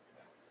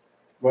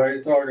 But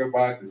he's talking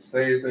about the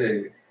same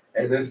thing.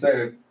 And they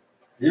said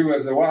he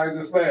was the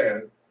wisest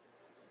man,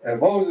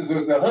 and Moses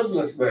was the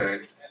humblest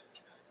man,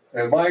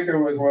 and Micah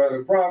was one of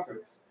the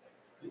prophets.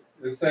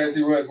 It says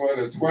he was one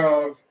of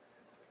 12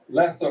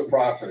 lesser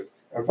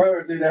prophets.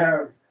 Apparently they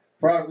have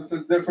prophets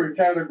in different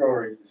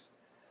categories.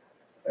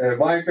 And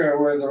Micah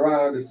was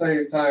around the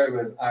same time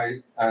as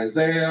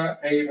Isaiah,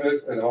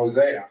 Amos, and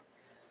Hosea.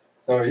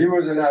 So he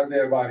wasn't out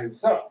there by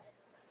himself.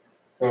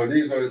 So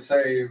these were the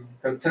same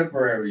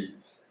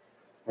contemporaries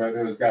for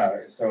those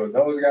guys. So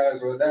those guys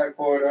were in that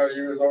corner,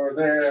 he was over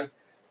there,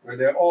 but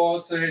they're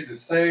all saying the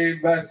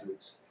same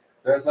message.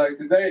 Just like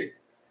today,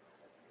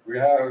 we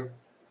have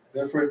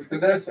different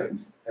Knesset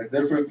and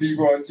different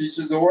people are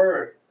teaching the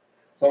word.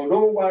 So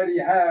nobody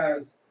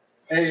has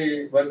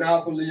a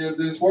monopoly of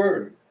this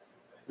word.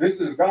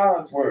 This is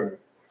God's word.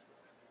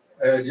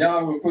 And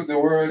Yah will put the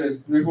word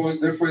in people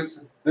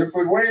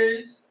different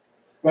ways,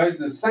 but it's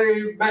the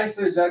same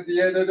message at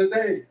the end of the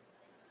day.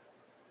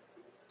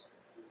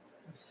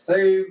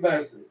 Same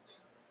message.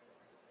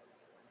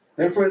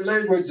 Different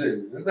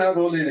languages. It's not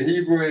only the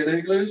Hebrew and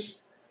English.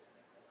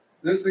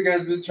 This thing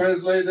has been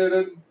translated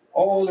in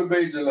all the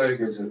major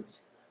languages.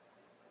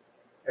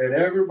 And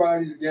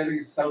everybody's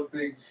getting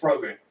something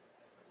from it.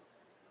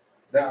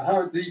 Now,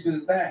 how deep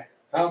is that?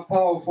 How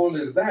powerful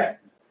is that?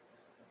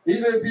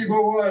 Even people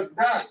who are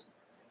not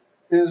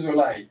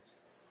Israelites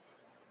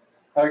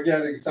are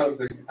getting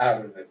something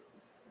out of it.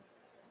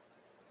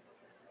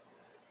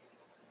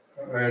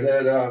 And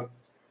then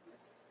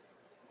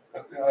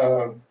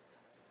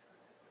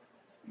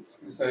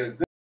it says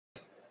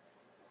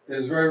this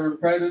is very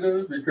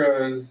repetitive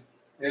because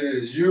it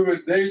is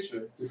human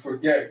nature to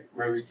forget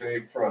where we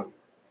came from.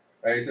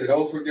 Right? He said,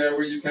 don't forget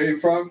where you came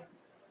from.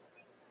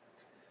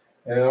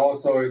 And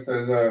also it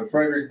says,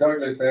 Frederick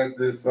Douglass had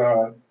this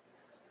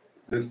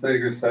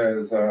thing that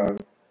says,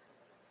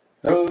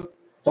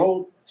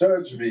 don't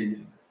judge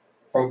me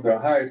from the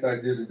heights I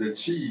didn't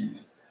achieve,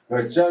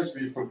 but judge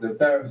me from the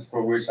depths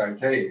from which I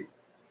came.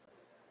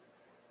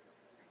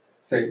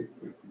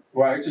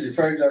 Actually,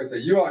 Frederick Douglass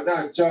said, you are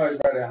not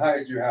judged by the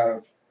height you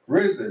have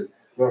risen,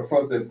 but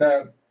from the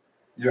depth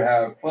you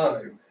have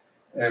climbed.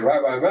 And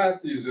Rabbi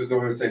Matthews is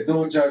always say,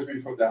 don't judge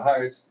me from the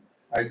heights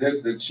I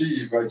didn't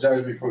achieve, but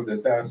judge me from the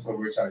depths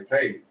from which I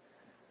came.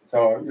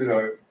 So,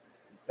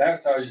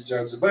 that's how you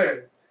judge a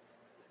man.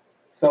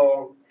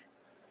 So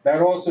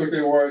that also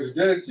can work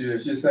against you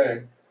if you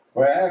say,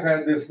 well, I've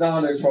had this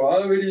knowledge for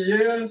how many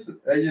years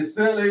and you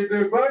still ain't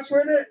doing much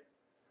with it?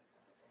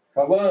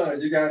 Come on,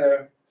 you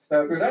gotta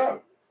step it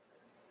up.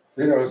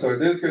 So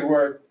this can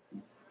work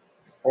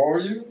for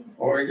you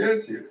or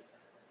against you.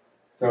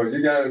 So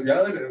you got to be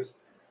honest.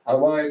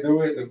 Am I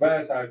doing the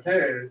best I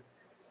can,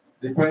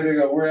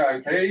 depending on where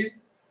I came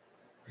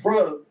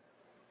from?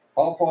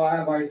 How far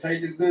have I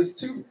taken this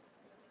to?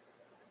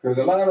 Because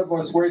a lot of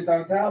us waste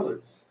our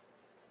talents.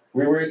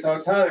 We waste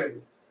our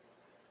time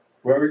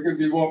where we could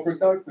be more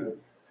productive.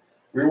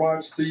 We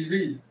watch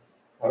TV.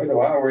 I know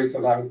I waste a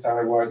lot of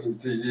time watching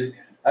TV.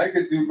 I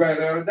could do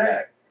better than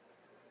that.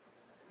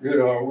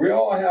 We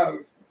all have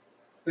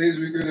things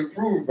we could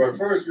improve, but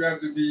first we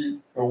have to be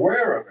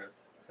aware of it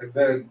and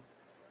then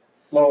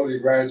slowly,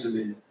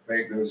 gradually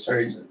make those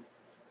changes.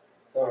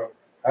 So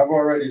I've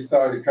already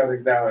started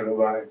cutting down on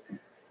my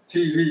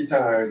TV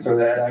time so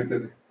that I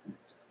can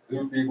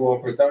be more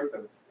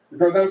productive.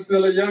 Because I'm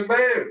still a young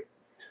man.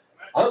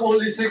 I'm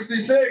only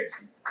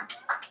 66.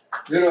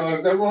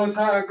 If the Most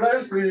High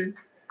bless me,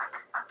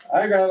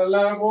 I got a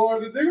lot more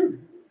to do.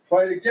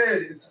 But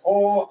again, it's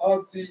all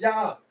up to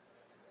y'all.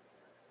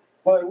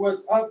 But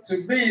what's up to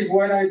me is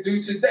what I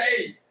do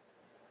today.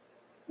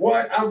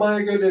 What am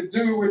I going to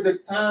do with the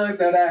time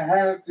that I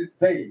have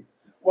today?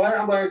 What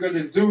am I going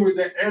to do with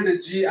the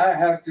energy I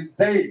have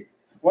today?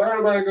 What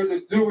am I going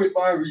to do with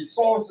my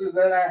resources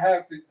that I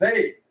have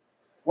today?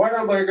 What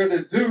am I going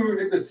to do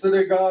in the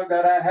synagogue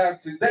that I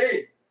have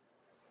today?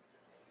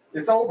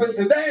 It's open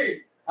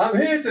today. I'm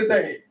here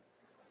today.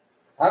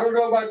 I don't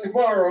know about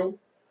tomorrow,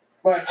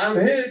 but I'm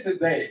here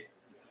today.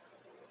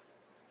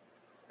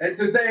 And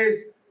today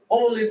is the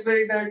only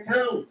thing that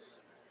counts.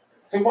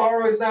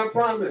 Tomorrow is not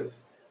promised.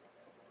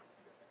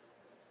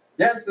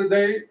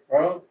 Yesterday,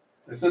 well,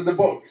 it's in the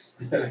books.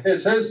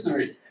 It's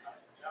history.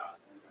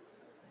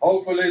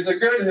 Hopefully it's a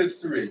good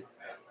history.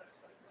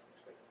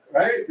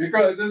 Right?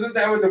 Because isn't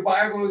that what the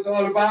Bible is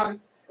all about?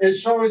 It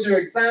shows you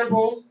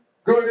examples,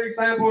 good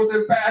examples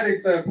and bad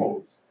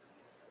examples.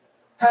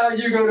 How are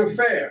you going to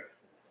fare?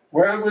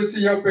 Where I'm going to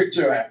see your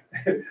picture at?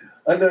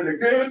 Under the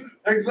good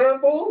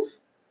examples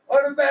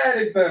or the bad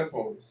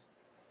examples?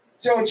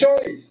 It's your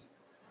choice.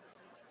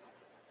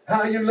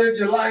 How you live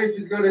your life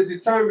is going to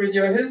determine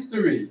your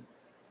history.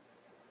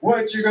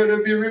 What you're going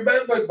to be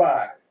remembered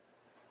by.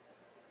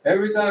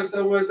 Every time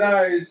someone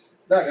dies,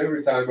 not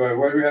every time, but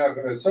when we have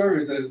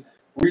services,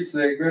 we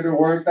say, "Good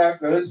works I'm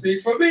going to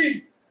speak for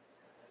me."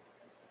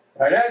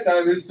 By that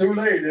time, it's too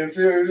late. If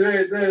you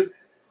did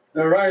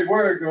the right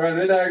works, well,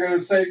 they're not going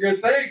to say good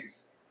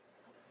things.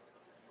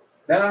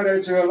 Now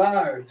that you're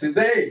alive,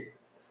 today,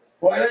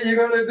 what are you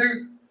going to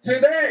do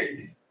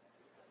today?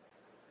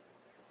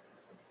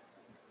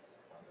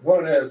 I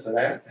won't answer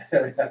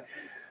that.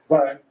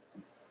 But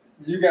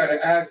you got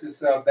to ask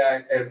yourself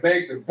that and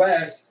make the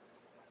best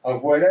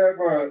of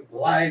whatever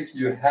life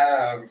you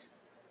have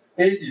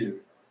in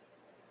you.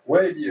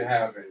 When you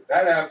have it.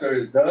 Not after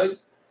it's done.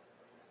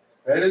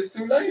 Then it's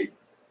too late.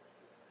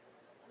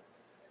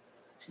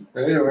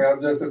 But anyway,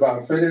 I'm just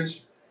about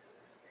finished.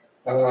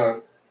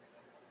 Like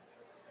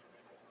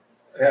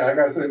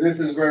I said, this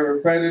is very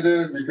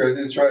repetitive because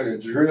it's trying to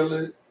drill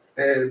it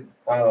in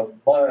our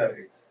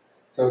minds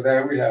so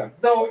that we have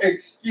no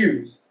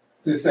excuse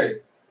to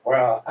say,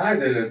 "Well, I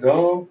didn't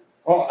know,"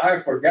 or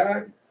 "I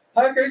forgot."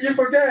 How can you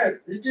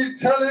forget? He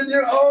keeps telling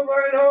you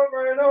over and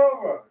over and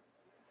over.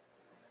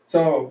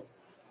 So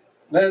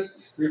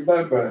let's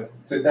remember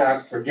to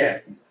not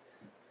forget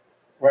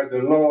what the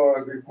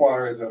Lord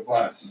requires of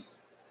us.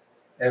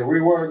 And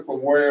we work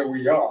from where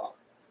we are.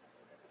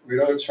 We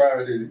don't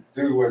try to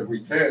do what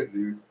we can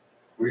do.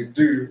 We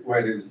do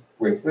what is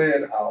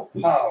within our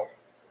power.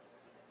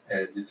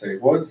 And you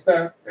take one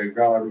step, and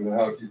God will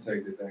help you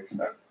take the next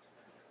step.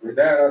 With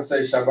that, I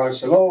say Shabbat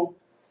Shalom.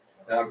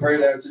 And I pray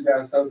that you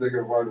got something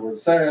of what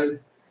was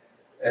said.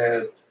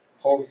 And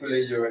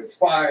hopefully you're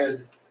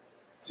inspired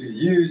to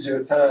use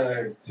your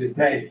time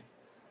today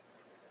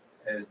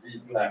and be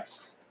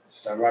blessed.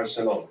 Shabbat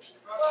Shalom.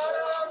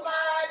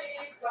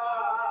 Almighty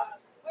God,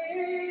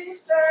 we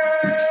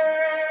serve.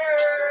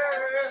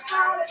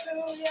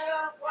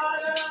 Hallelujah.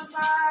 What a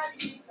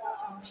mighty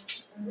God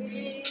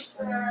we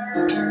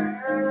serve.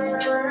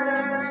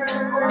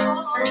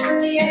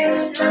 The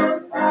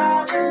angels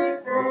bow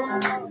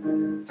before.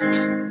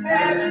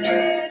 Heaven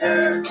and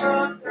earth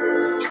adore.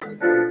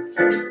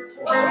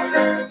 What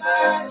a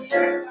mighty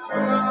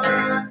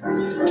God.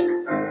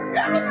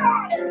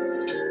 Everybody.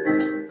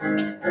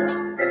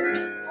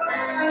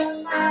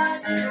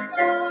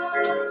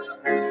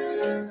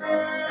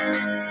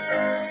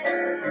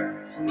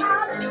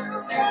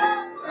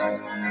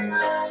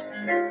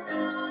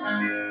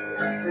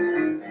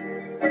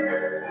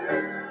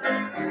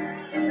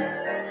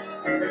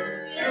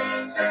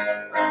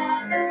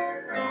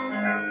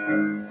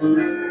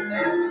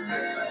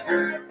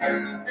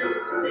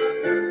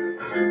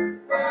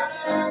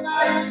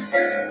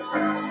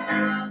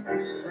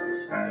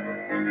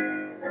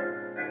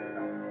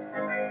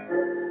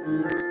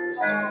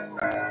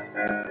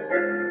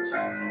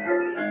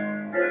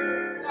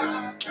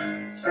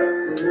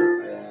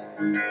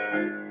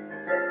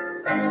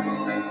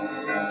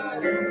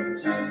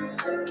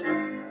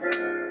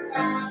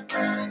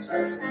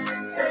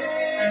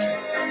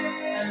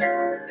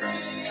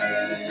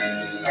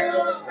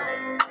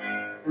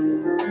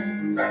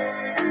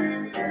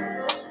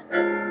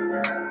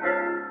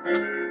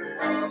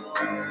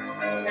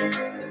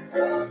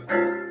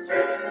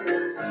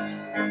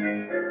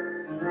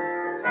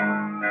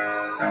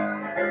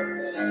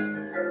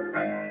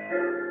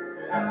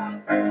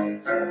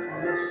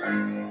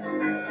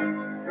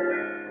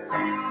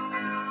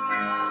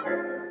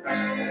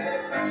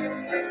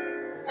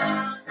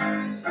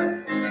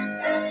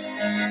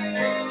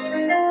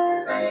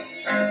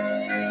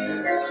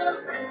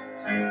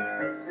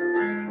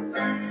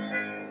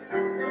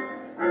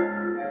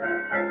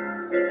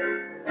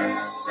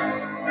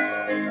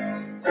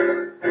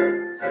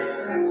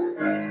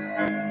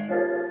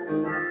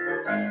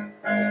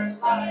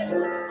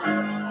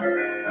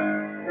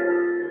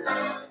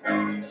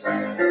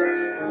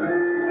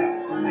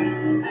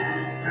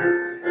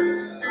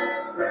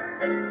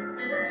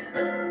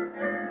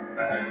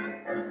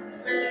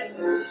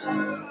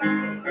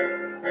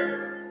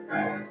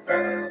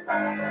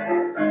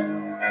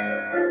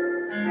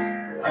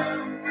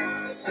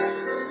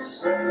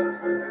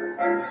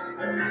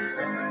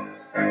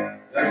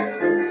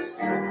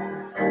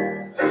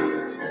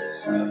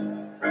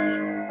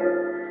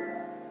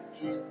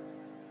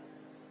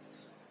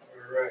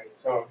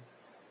 So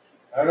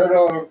I don't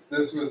know if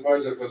this was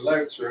much of a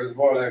lecture. It's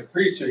more like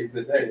preaching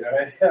today.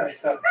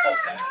 Right?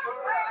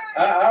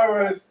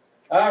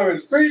 I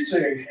was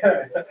preaching.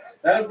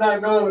 That's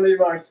not normally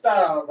my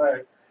style,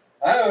 but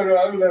I don't know.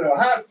 I'm a little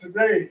hot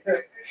today.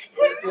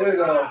 You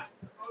know,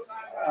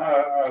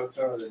 I'm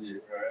telling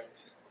you, right?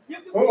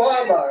 Who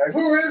am I?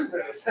 Who is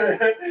this?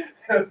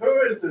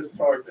 Who is this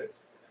talking?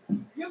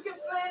 You can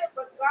play it,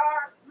 but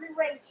God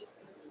rearranged it.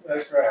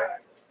 That's right.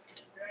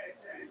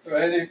 So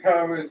any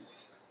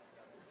comments?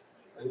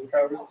 Any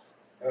comments?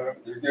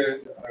 You're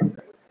good?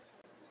 Okay.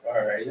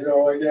 All right. You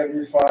know, again,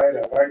 you fired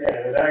up. I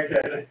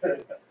get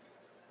it.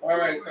 All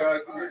right. So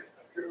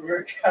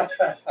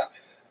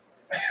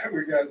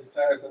we got the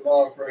time to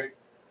law break.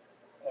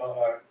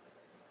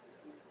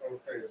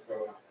 Okay. So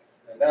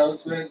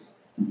announcements.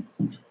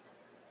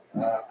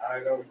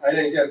 I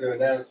didn't get the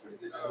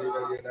announcement. Did you leave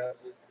any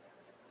announcement?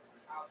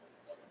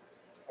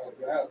 Oh,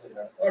 you have the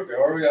announcement. Okay.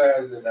 Oriya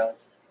has the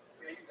announcements.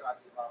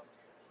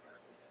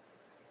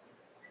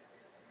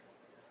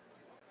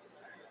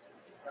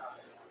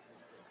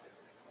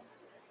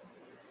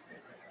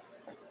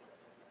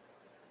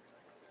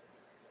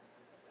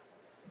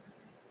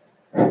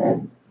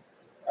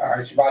 All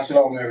right, Shabbat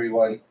Shalom,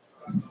 everyone.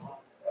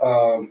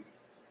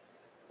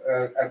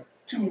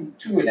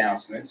 Two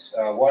announcements.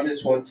 One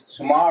is for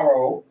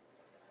tomorrow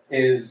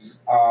is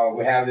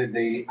we're having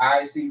the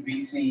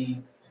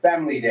ICBC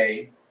Family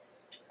Day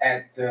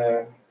at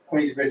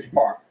Queensbridge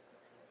Park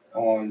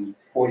on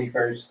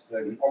 41st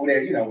and over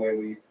there, you know, where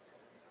we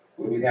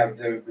have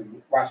the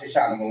Rosh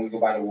Hashanah when we go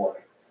by the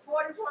water.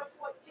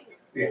 4114.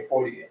 Yeah,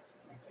 40. Yeah.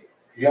 Okay.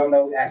 If you don't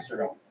know, ask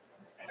your own.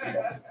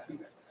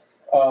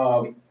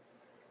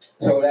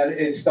 So that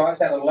it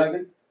starts at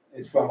 11.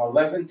 It's from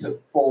 11 to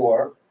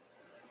 4.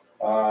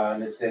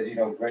 And it says, you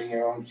know, bring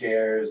your own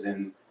chairs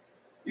and,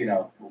 you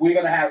know, we're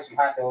going to have some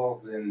hot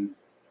dogs and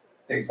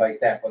things like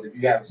that. But if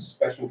you have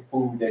special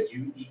food that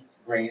you eat,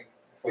 bring it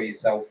for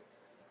yourself.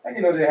 And,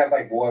 you know, they have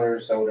like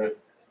water, soda,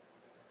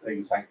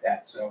 things like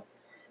that. So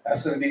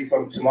that's going to be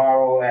from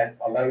tomorrow at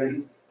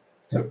 11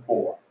 to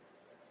 4.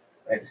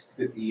 It's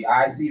the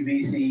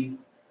ICVC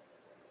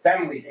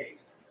Family Day.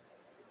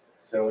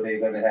 So they're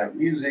going to have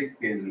music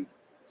and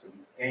some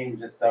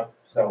games and stuff.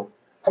 So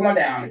come on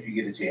down if you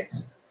get a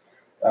chance.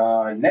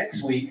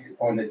 Next week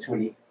on the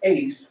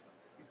 28th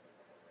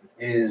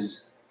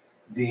is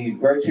the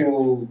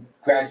virtual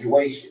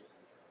graduation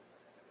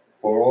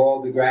for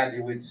all the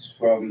graduates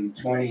from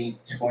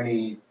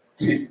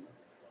 2022.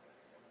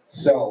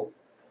 So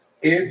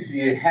if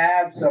you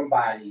have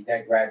somebody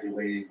that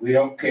graduated, we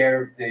don't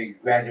care if they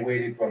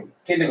graduated from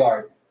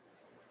kindergarten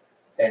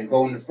and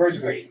go into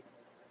first grade,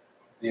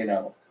 you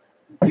know,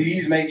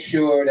 please make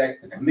sure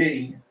that the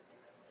committee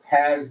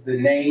has the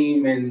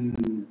name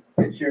and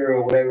picture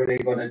or whatever they're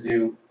going to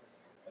do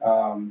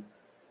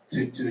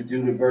to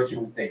do the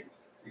virtual thing,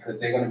 because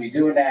they're going to be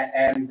doing that,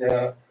 and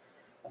I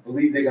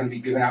believe they're going to be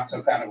giving out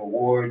some kind of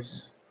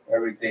awards,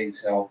 everything.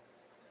 So,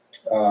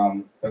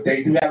 but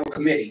they do have a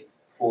committee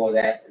for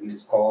that, and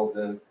it's called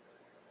the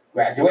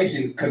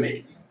graduation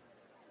committee.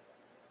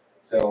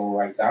 So,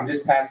 like, so I'm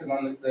just passing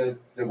on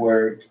the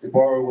word.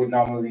 Deborah would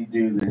normally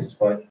do this,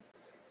 but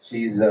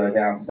she's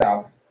down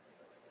south.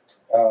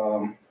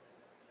 And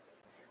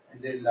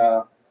then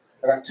I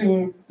got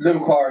two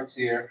little cards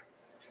here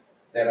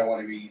that I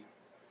want to read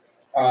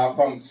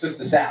from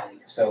Sister Sally.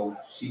 So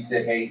she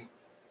said, hey,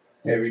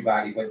 to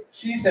everybody. But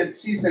she sent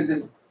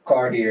this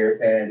card here,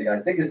 and I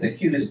think it's the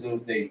cutest little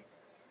thing,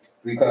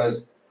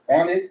 because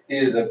on it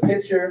is a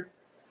picture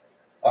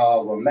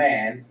of a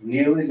man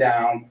kneeling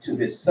down to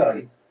his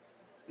son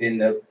in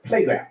the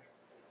playground.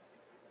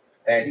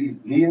 And he's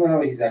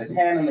kneeling, he's got his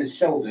hand on his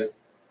shoulder,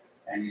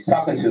 and he's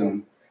talking to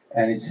him,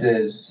 and it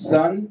says,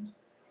 son,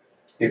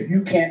 if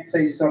you can't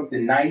say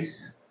something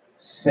nice,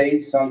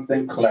 say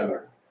something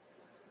clever.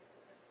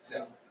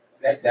 So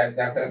that's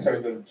her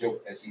little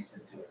joke that she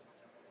said to us.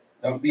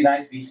 Don't be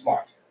nice, be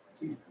smart.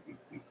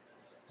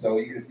 So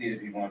you can see it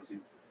if you want to.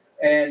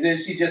 And then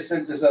she just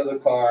sent this other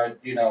card,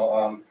 you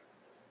know,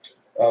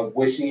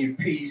 wishing you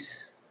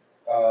peace,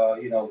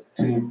 you know,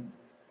 to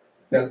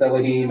Beth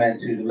Elohim and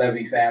to the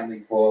Levy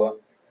family for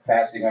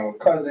passing our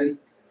cousin.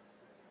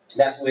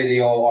 That's where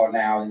they all are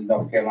now in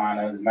North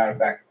Carolina. As a matter of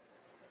fact,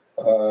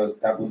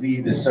 I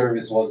believe the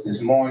service was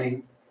this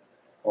morning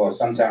or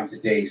sometime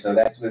today, so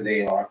that's where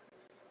they are.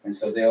 And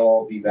so they'll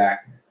all be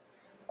back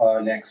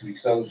next week.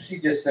 So she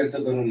just sent a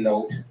little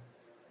note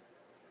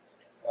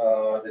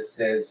that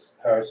says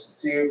her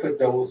sincere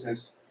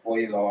condolences for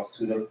your loss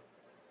to the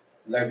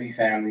Levy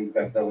family,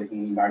 Beth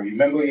Elohim. I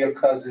remember your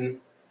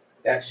cousin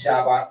that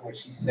Shabbat where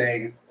she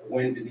sang "The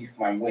Wind Beneath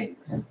My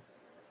Wings."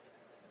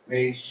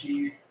 May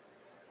she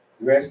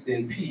rest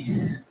in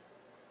peace.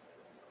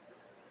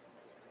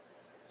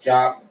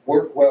 Job,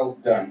 work well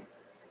done.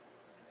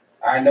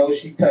 I know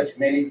she touched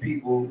many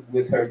people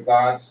with her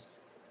God's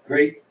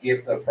great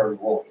gift of her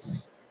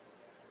voice.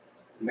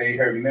 May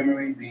her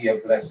memory be a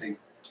blessing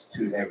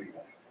to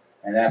everyone.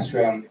 And that's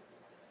from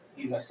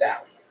Ema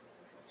Sally.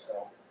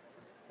 So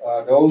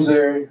those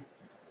are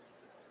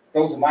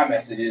my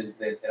messages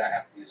that I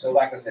have to do. So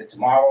like I said,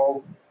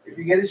 tomorrow, if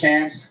you get a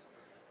chance,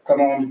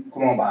 come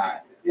on by.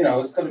 You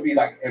know, it's gonna be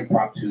like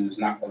impromptu. It's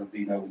not gonna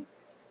be no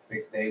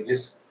big day.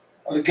 Just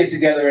get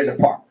together in the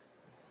park.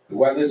 The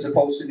weather's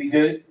supposed to be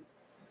good,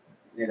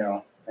 you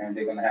know, and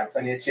they're gonna have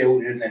plenty of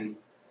children, and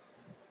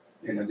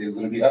you know, there's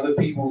gonna be other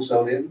people,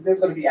 so there's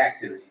gonna be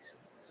activities.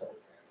 So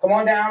come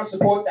on down and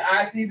support the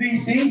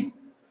ICBC.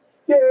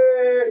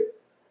 Yay!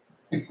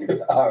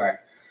 All right.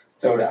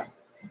 So now,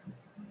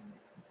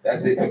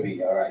 that's it for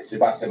me. All right.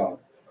 Shabbat shalom.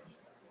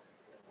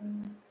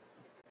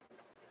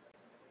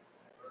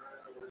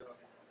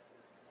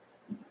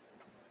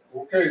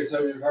 Okay,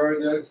 so you've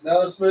heard the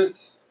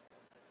announcements.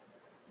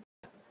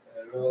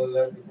 And we'll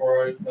let the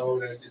board know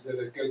that you did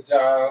a good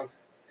job.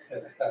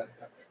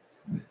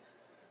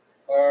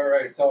 All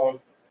right, so,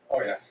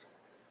 oh yes.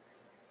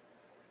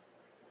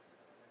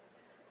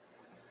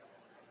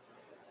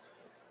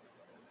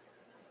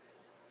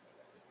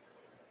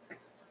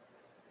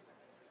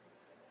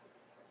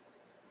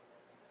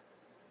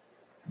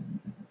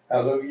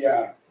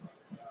 Hallelujah.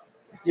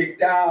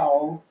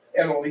 Yigdal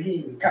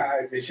Elohim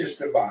Kai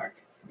Vishistabak.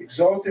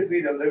 Exalted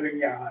be the living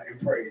Yah in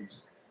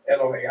praise.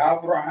 Elohei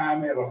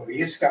Abraham, Elohei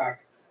Yitzchak,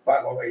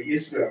 Elohei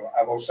Israel,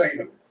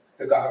 Avosenu.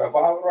 The God of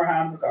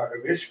Abraham, the God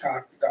of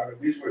Yitzchak, the God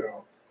of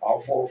Israel,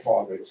 our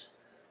forefathers.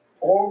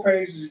 All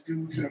praise is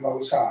due to the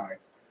Most High.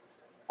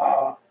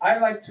 I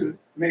like to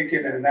make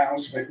an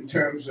announcement in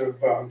terms of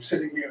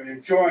sitting here and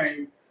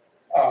enjoying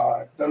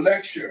the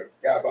lecture,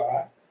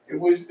 Gabba. It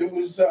was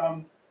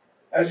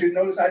as you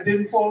notice, I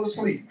didn't fall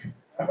asleep.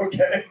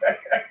 Okay.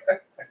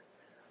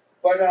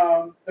 But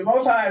the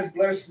Most High has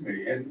blessed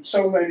me in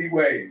so many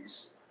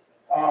ways.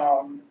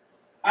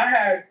 I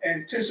had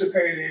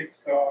anticipated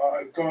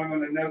going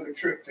on another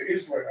trip to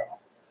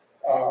Israel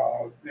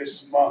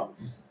this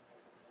month.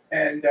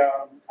 And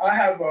I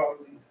have a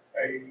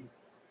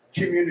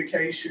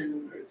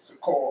communication, it's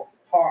called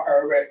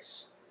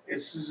Haaretz.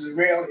 It's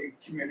Israeli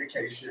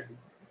communication.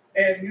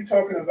 And you're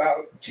talking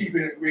about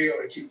keeping it real,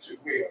 it keeps it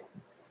real.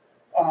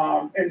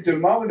 In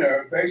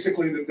Dimona,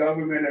 basically the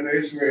government of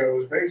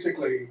Israel is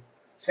basically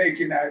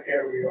taking that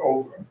area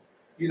over.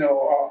 You know,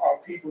 our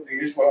people, the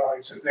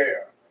Israelites, are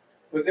there.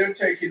 But they're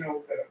taking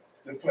over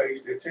the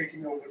place, they're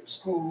taking over the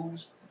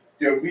schools,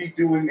 they're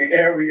redoing the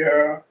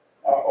area.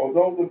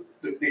 Although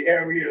the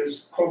area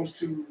is close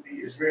to the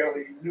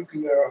Israeli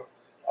nuclear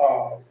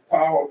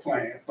power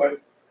plant,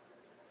 but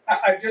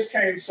I just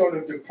came sort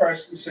of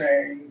depressed and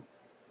saying,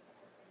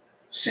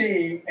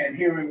 seeing and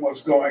hearing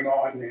what's going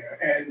on there.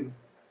 And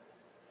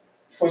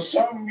for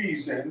some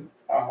reason,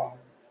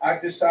 I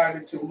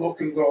decided to look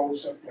and go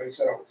someplace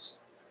else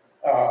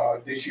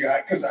this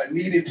year because I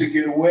needed to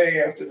get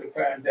away after the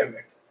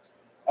pandemic.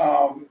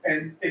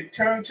 And it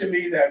turned to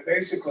me that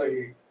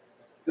basically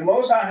the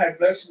Most High had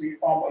blessed me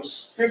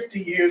almost 50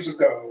 years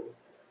ago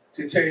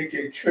to take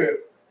a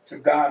trip to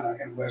Ghana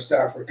in West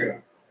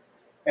Africa.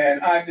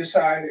 And I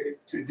decided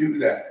to do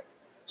that.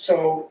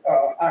 So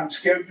I'm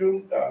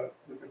scheduled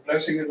with the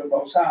blessing of the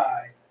Most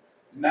High,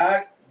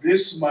 not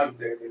this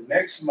Monday, the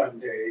next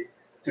Monday,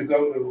 to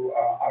go to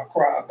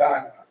Accra,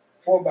 Ghana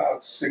for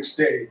about 6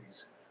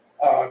 days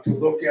to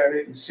look at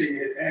it and see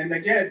it. And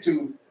again,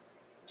 to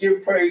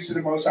give praise to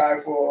the Most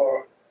High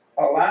for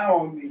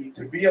allowing me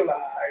to be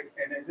alive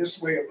and in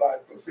this way of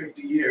life for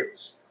 50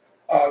 years.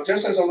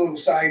 Just as a little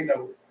side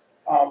note,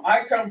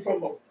 I come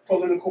from a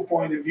political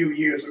point of view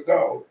years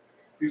ago,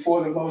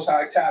 before the Most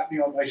High tapped me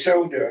on my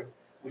shoulder,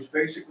 which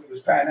basically was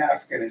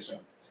Pan-Africanism,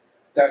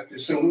 that the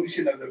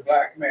solution of the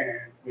black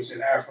man was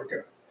in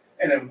Africa.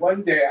 And then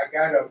one day I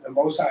got up, the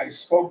Most High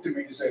spoke to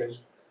me and says,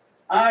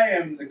 I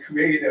am the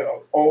creator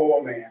of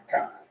all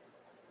mankind,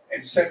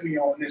 and set me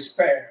on this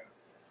path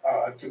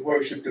to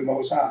worship the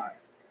Most High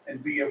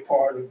and be a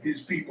part of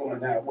his people in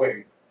that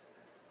way.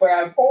 But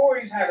I've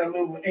always had a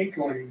little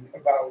inkling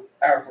about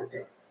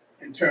Africa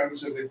in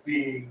terms of it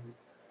being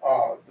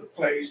the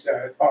place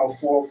that our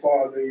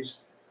forefathers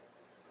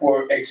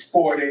were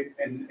exported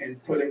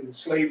and put in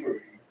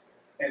slavery,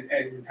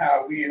 and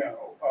how we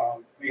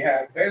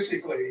have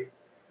basically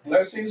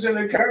blessings and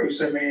a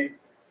curse. I mean,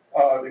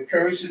 the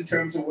curse in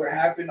terms of what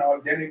happened, our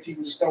identity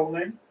was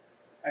stolen,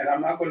 and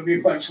I'm not going to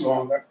be much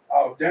longer.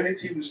 Our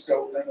identity was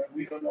stolen, and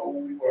we don't know who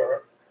we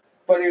were.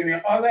 But on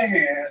the other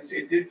hand,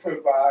 it did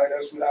provide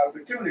us with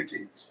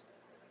opportunities.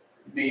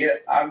 Be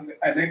it, I'm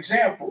an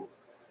example.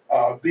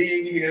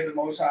 Being here, the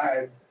Most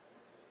High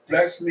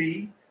blessed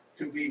me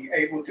to be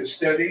able to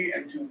study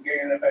and to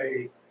gain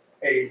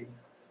a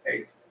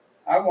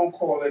I won't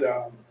call it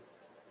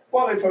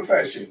Well, a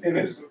profession. It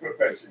is a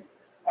profession.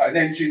 An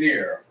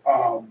engineer.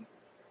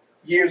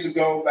 Years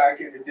ago, back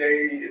in the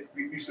day,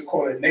 we used to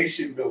call it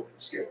nation building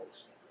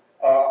skills.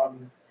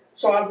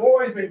 So I've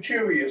always been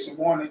curious and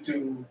wanted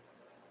to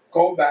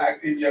go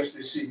back and just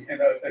to see. And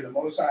the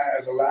Most High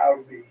has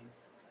allowed me.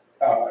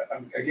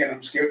 Again,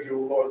 I'm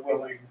scheduled, Lord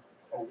willing,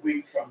 a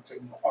week from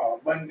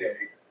Monday,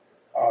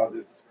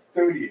 the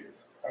 30th,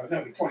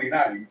 no, the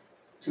 29th,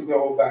 to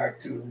go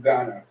back to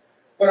Ghana.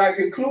 But I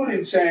conclude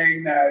in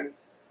saying that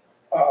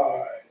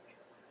uh,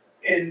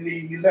 in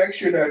the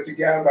lecture that the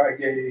Gabbai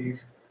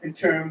gave, in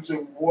terms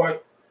of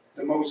what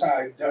the Most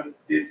High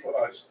did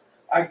for us,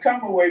 I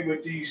come away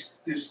with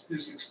this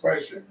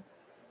expression,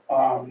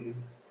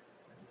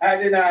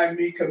 Adonai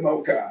Mika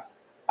Moka,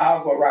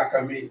 Alva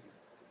Rakami.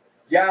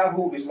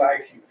 Yahoo is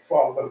like you,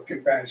 Father of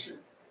compassion.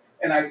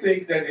 And I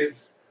think that if,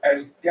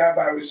 as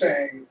Gabbai was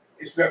saying,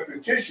 it's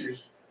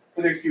repetitious,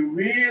 but if you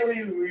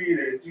really read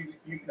it,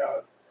 you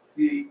know,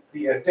 the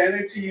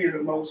identity of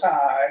the Most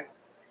High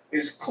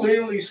is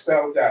clearly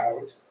spelled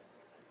out,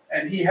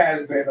 and he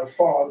has been a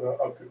father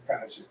of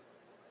compassion.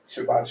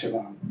 Shabbat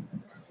Shalom.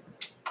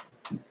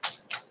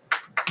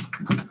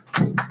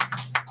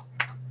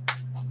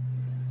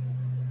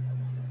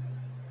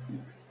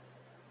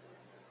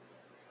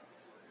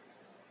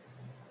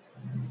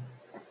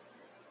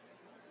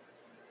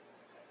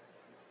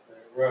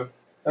 Well,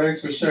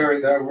 thanks for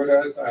sharing that with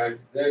us. I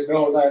didn't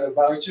know that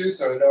about you,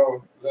 so I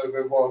know a little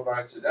bit more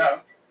about you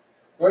now.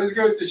 But it's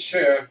good to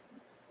share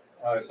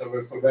some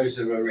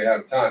information when we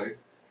have time.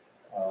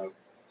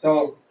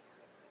 So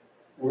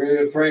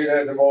we pray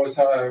that the Most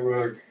High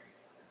will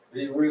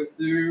be with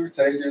you,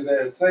 take you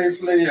there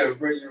safely, and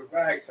bring you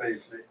back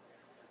safely.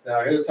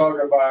 Now he'll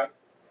talk about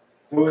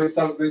doing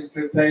something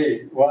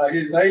today while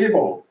he's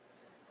able.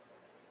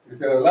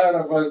 Because a lot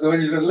of us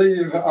don't even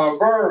leave our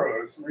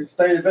boroughs. We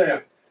stay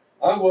there.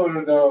 I'm one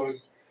of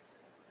those.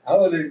 I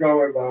only go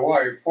when my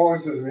wife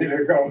forces me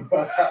to go.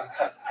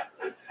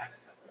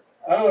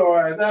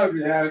 Otherwise, I'd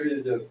be happy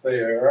to just stay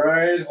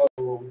right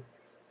home.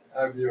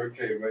 I'd be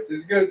okay. But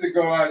it's good to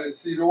go out and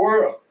see the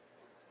world.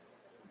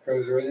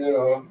 Because when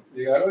you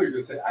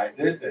can say, I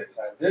did this,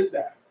 I did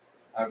that,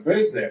 I've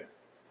been there.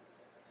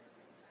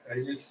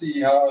 And you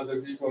see how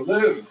other people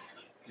live.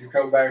 You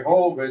come back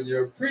home and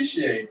you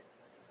appreciate.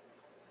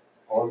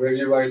 Or maybe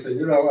you might say,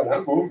 you know what,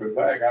 I'm moving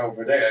back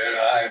over there.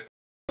 I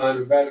find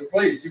a better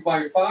place. You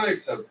might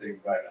find something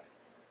better.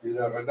 You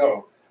never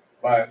know.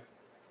 But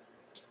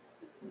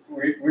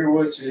we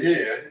want you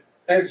here,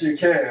 if you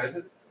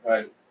can,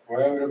 but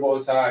wherever the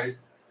Most High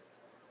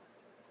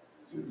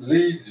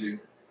leads you,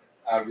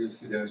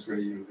 obviously that's where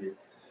you'll be.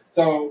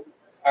 So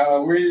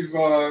we've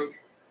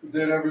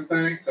did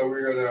everything, so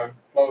we're gonna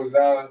close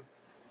out.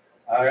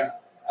 I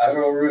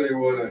don't really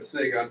want to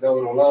sing I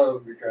Don't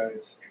Alone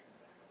because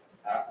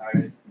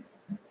I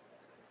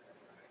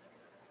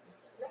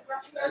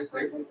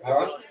think,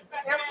 huh?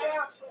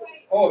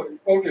 Oh,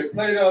 okay,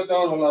 play the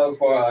Don't Alone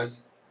for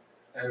us,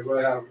 and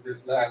we'll have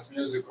this last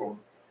musical,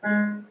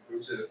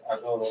 which is I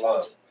Don't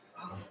Alone.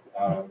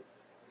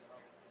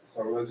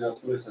 So we'll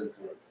just listen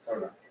to it.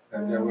 Hold on.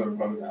 And then we'll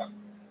close out.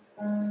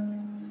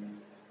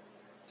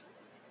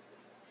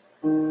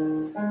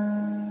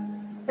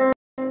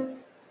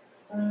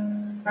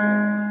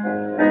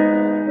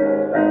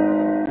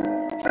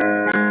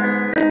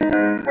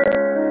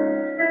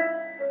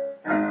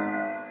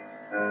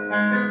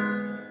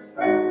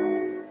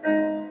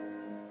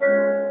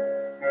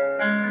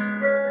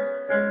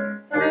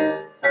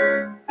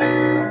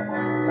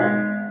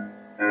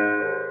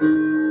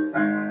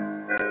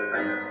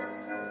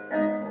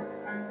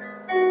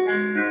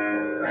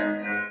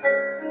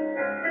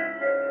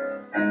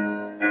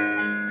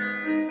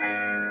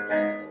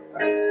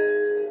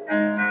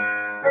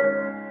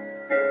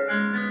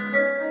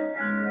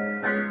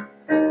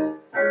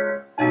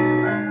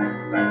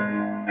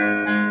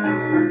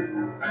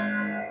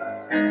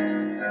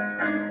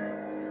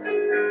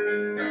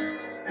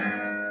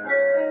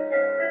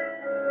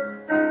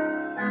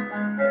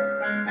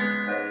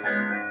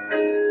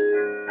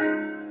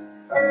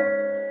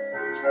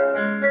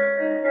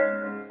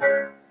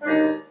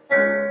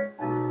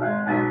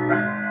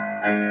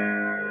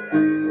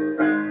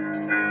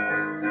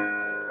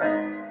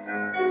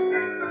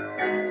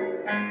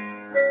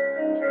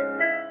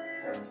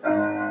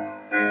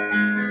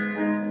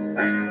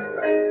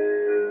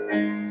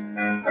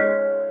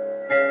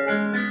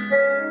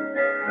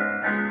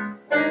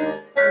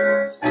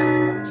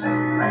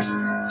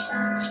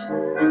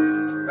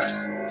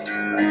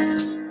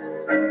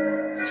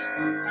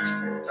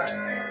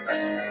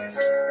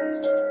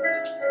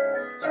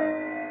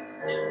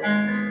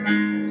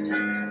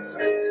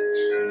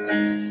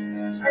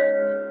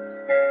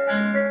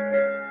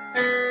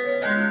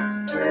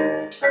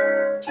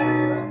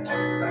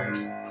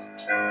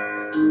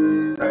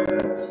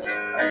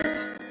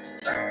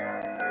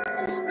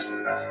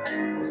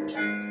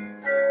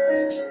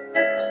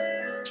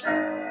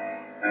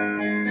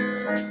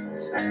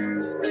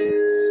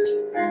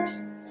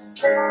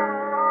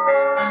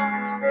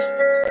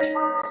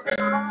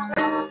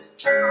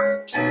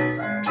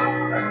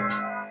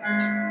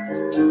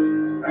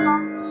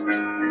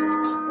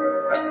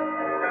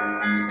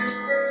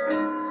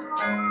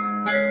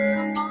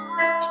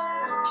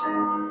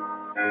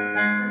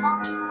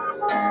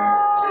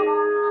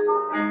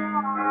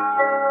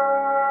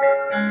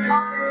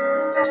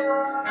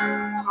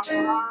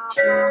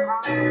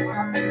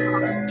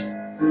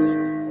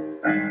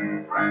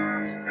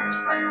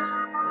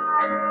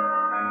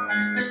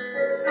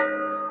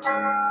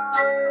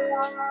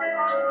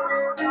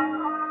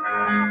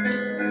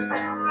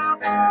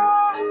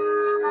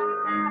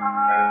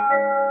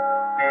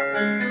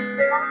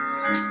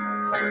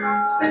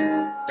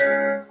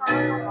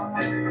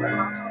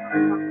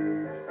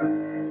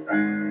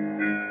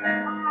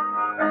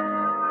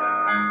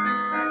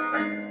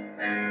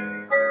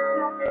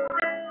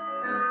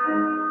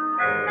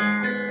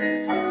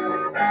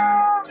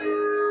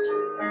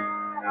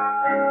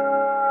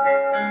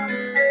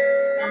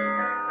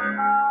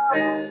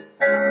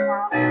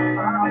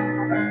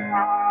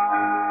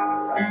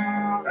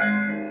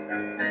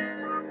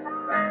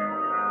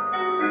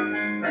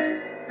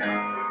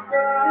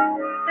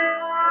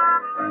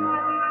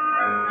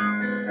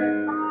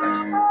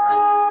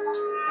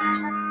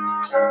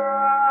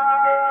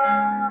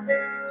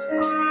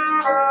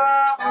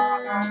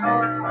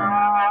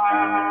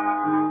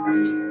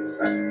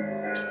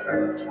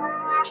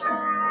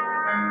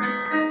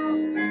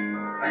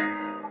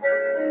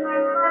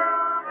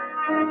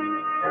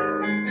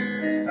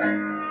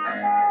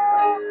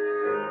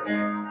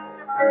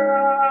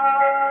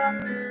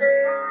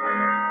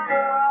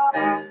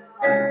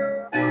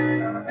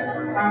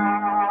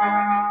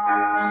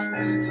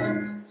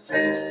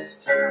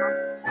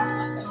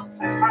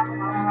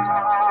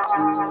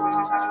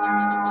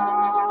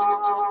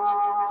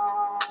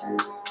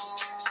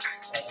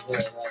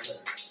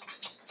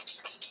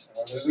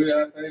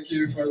 Hallelujah. Thank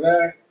you for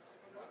that.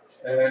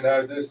 And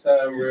at this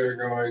time, we're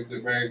going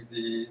to make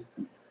the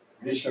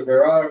Misha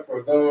Berah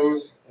for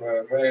those who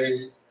have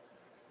made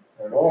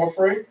an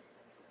offering.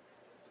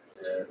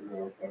 And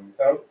we'll come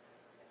out.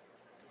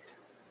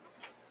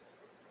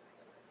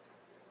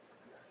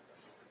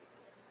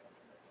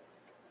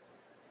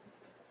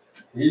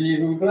 He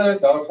who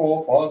blessed our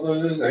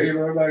forefathers,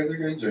 Abraham, Isaac,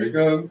 and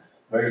Jacob,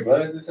 may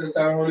bless this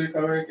entire holy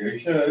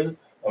congregation,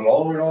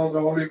 along with all the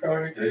holy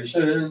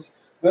congregations,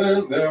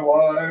 them, their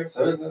wives,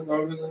 sons, and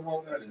daughters, and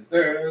all that is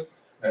theirs,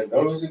 and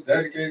those who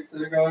dedicate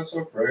synagogues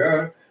for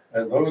prayer,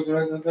 and those who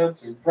enter them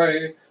to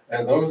pray,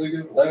 and those who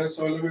give lands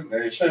for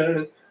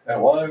illumination,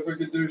 and wine for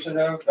Kedusha and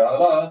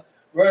Havdalah,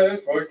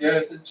 bread for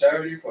guests, and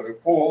charity for the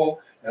poor,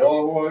 and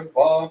all who are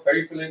involved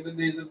faithfully in the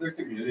needs of the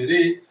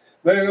community.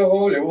 May the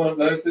Holy One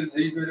bless his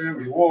even and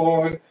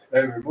reward,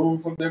 and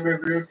remove from them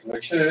every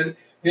affliction,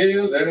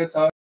 heal their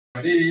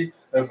entirety,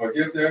 and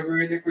forgive their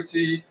every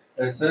iniquity,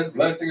 and send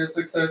blessing and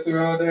success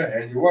around their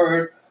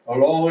handiwork,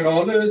 along with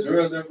all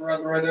Israel, their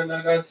brethren, and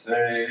let us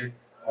say,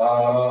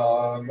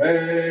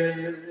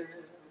 Amen.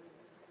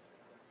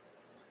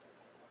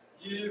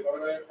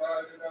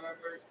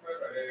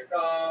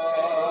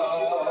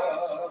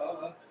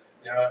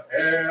 Ya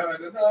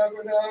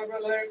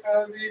Adonai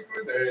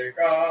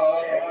Vikudeka,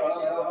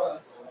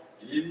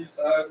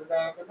 Isa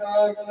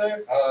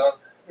Adonai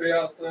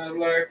Vyasem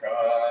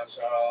Leka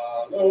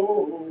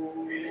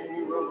Shalom.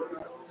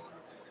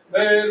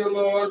 May the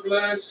Lord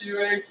bless you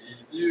and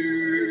keep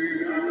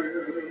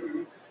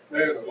you.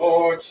 May the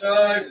Lord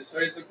shine his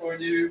face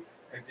upon you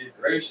and be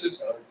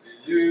gracious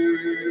unto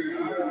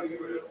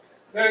you.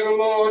 May the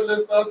Lord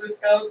lift up his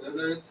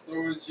countenance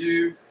towards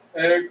you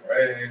and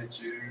grant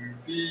you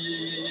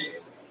peace.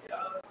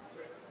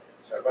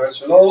 Shabbat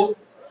shalom.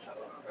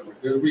 Have a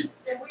good week.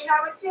 Can we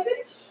have a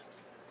kiddush?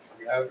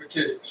 We have a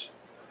kiddush.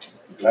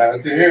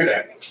 Glad to hear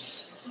that.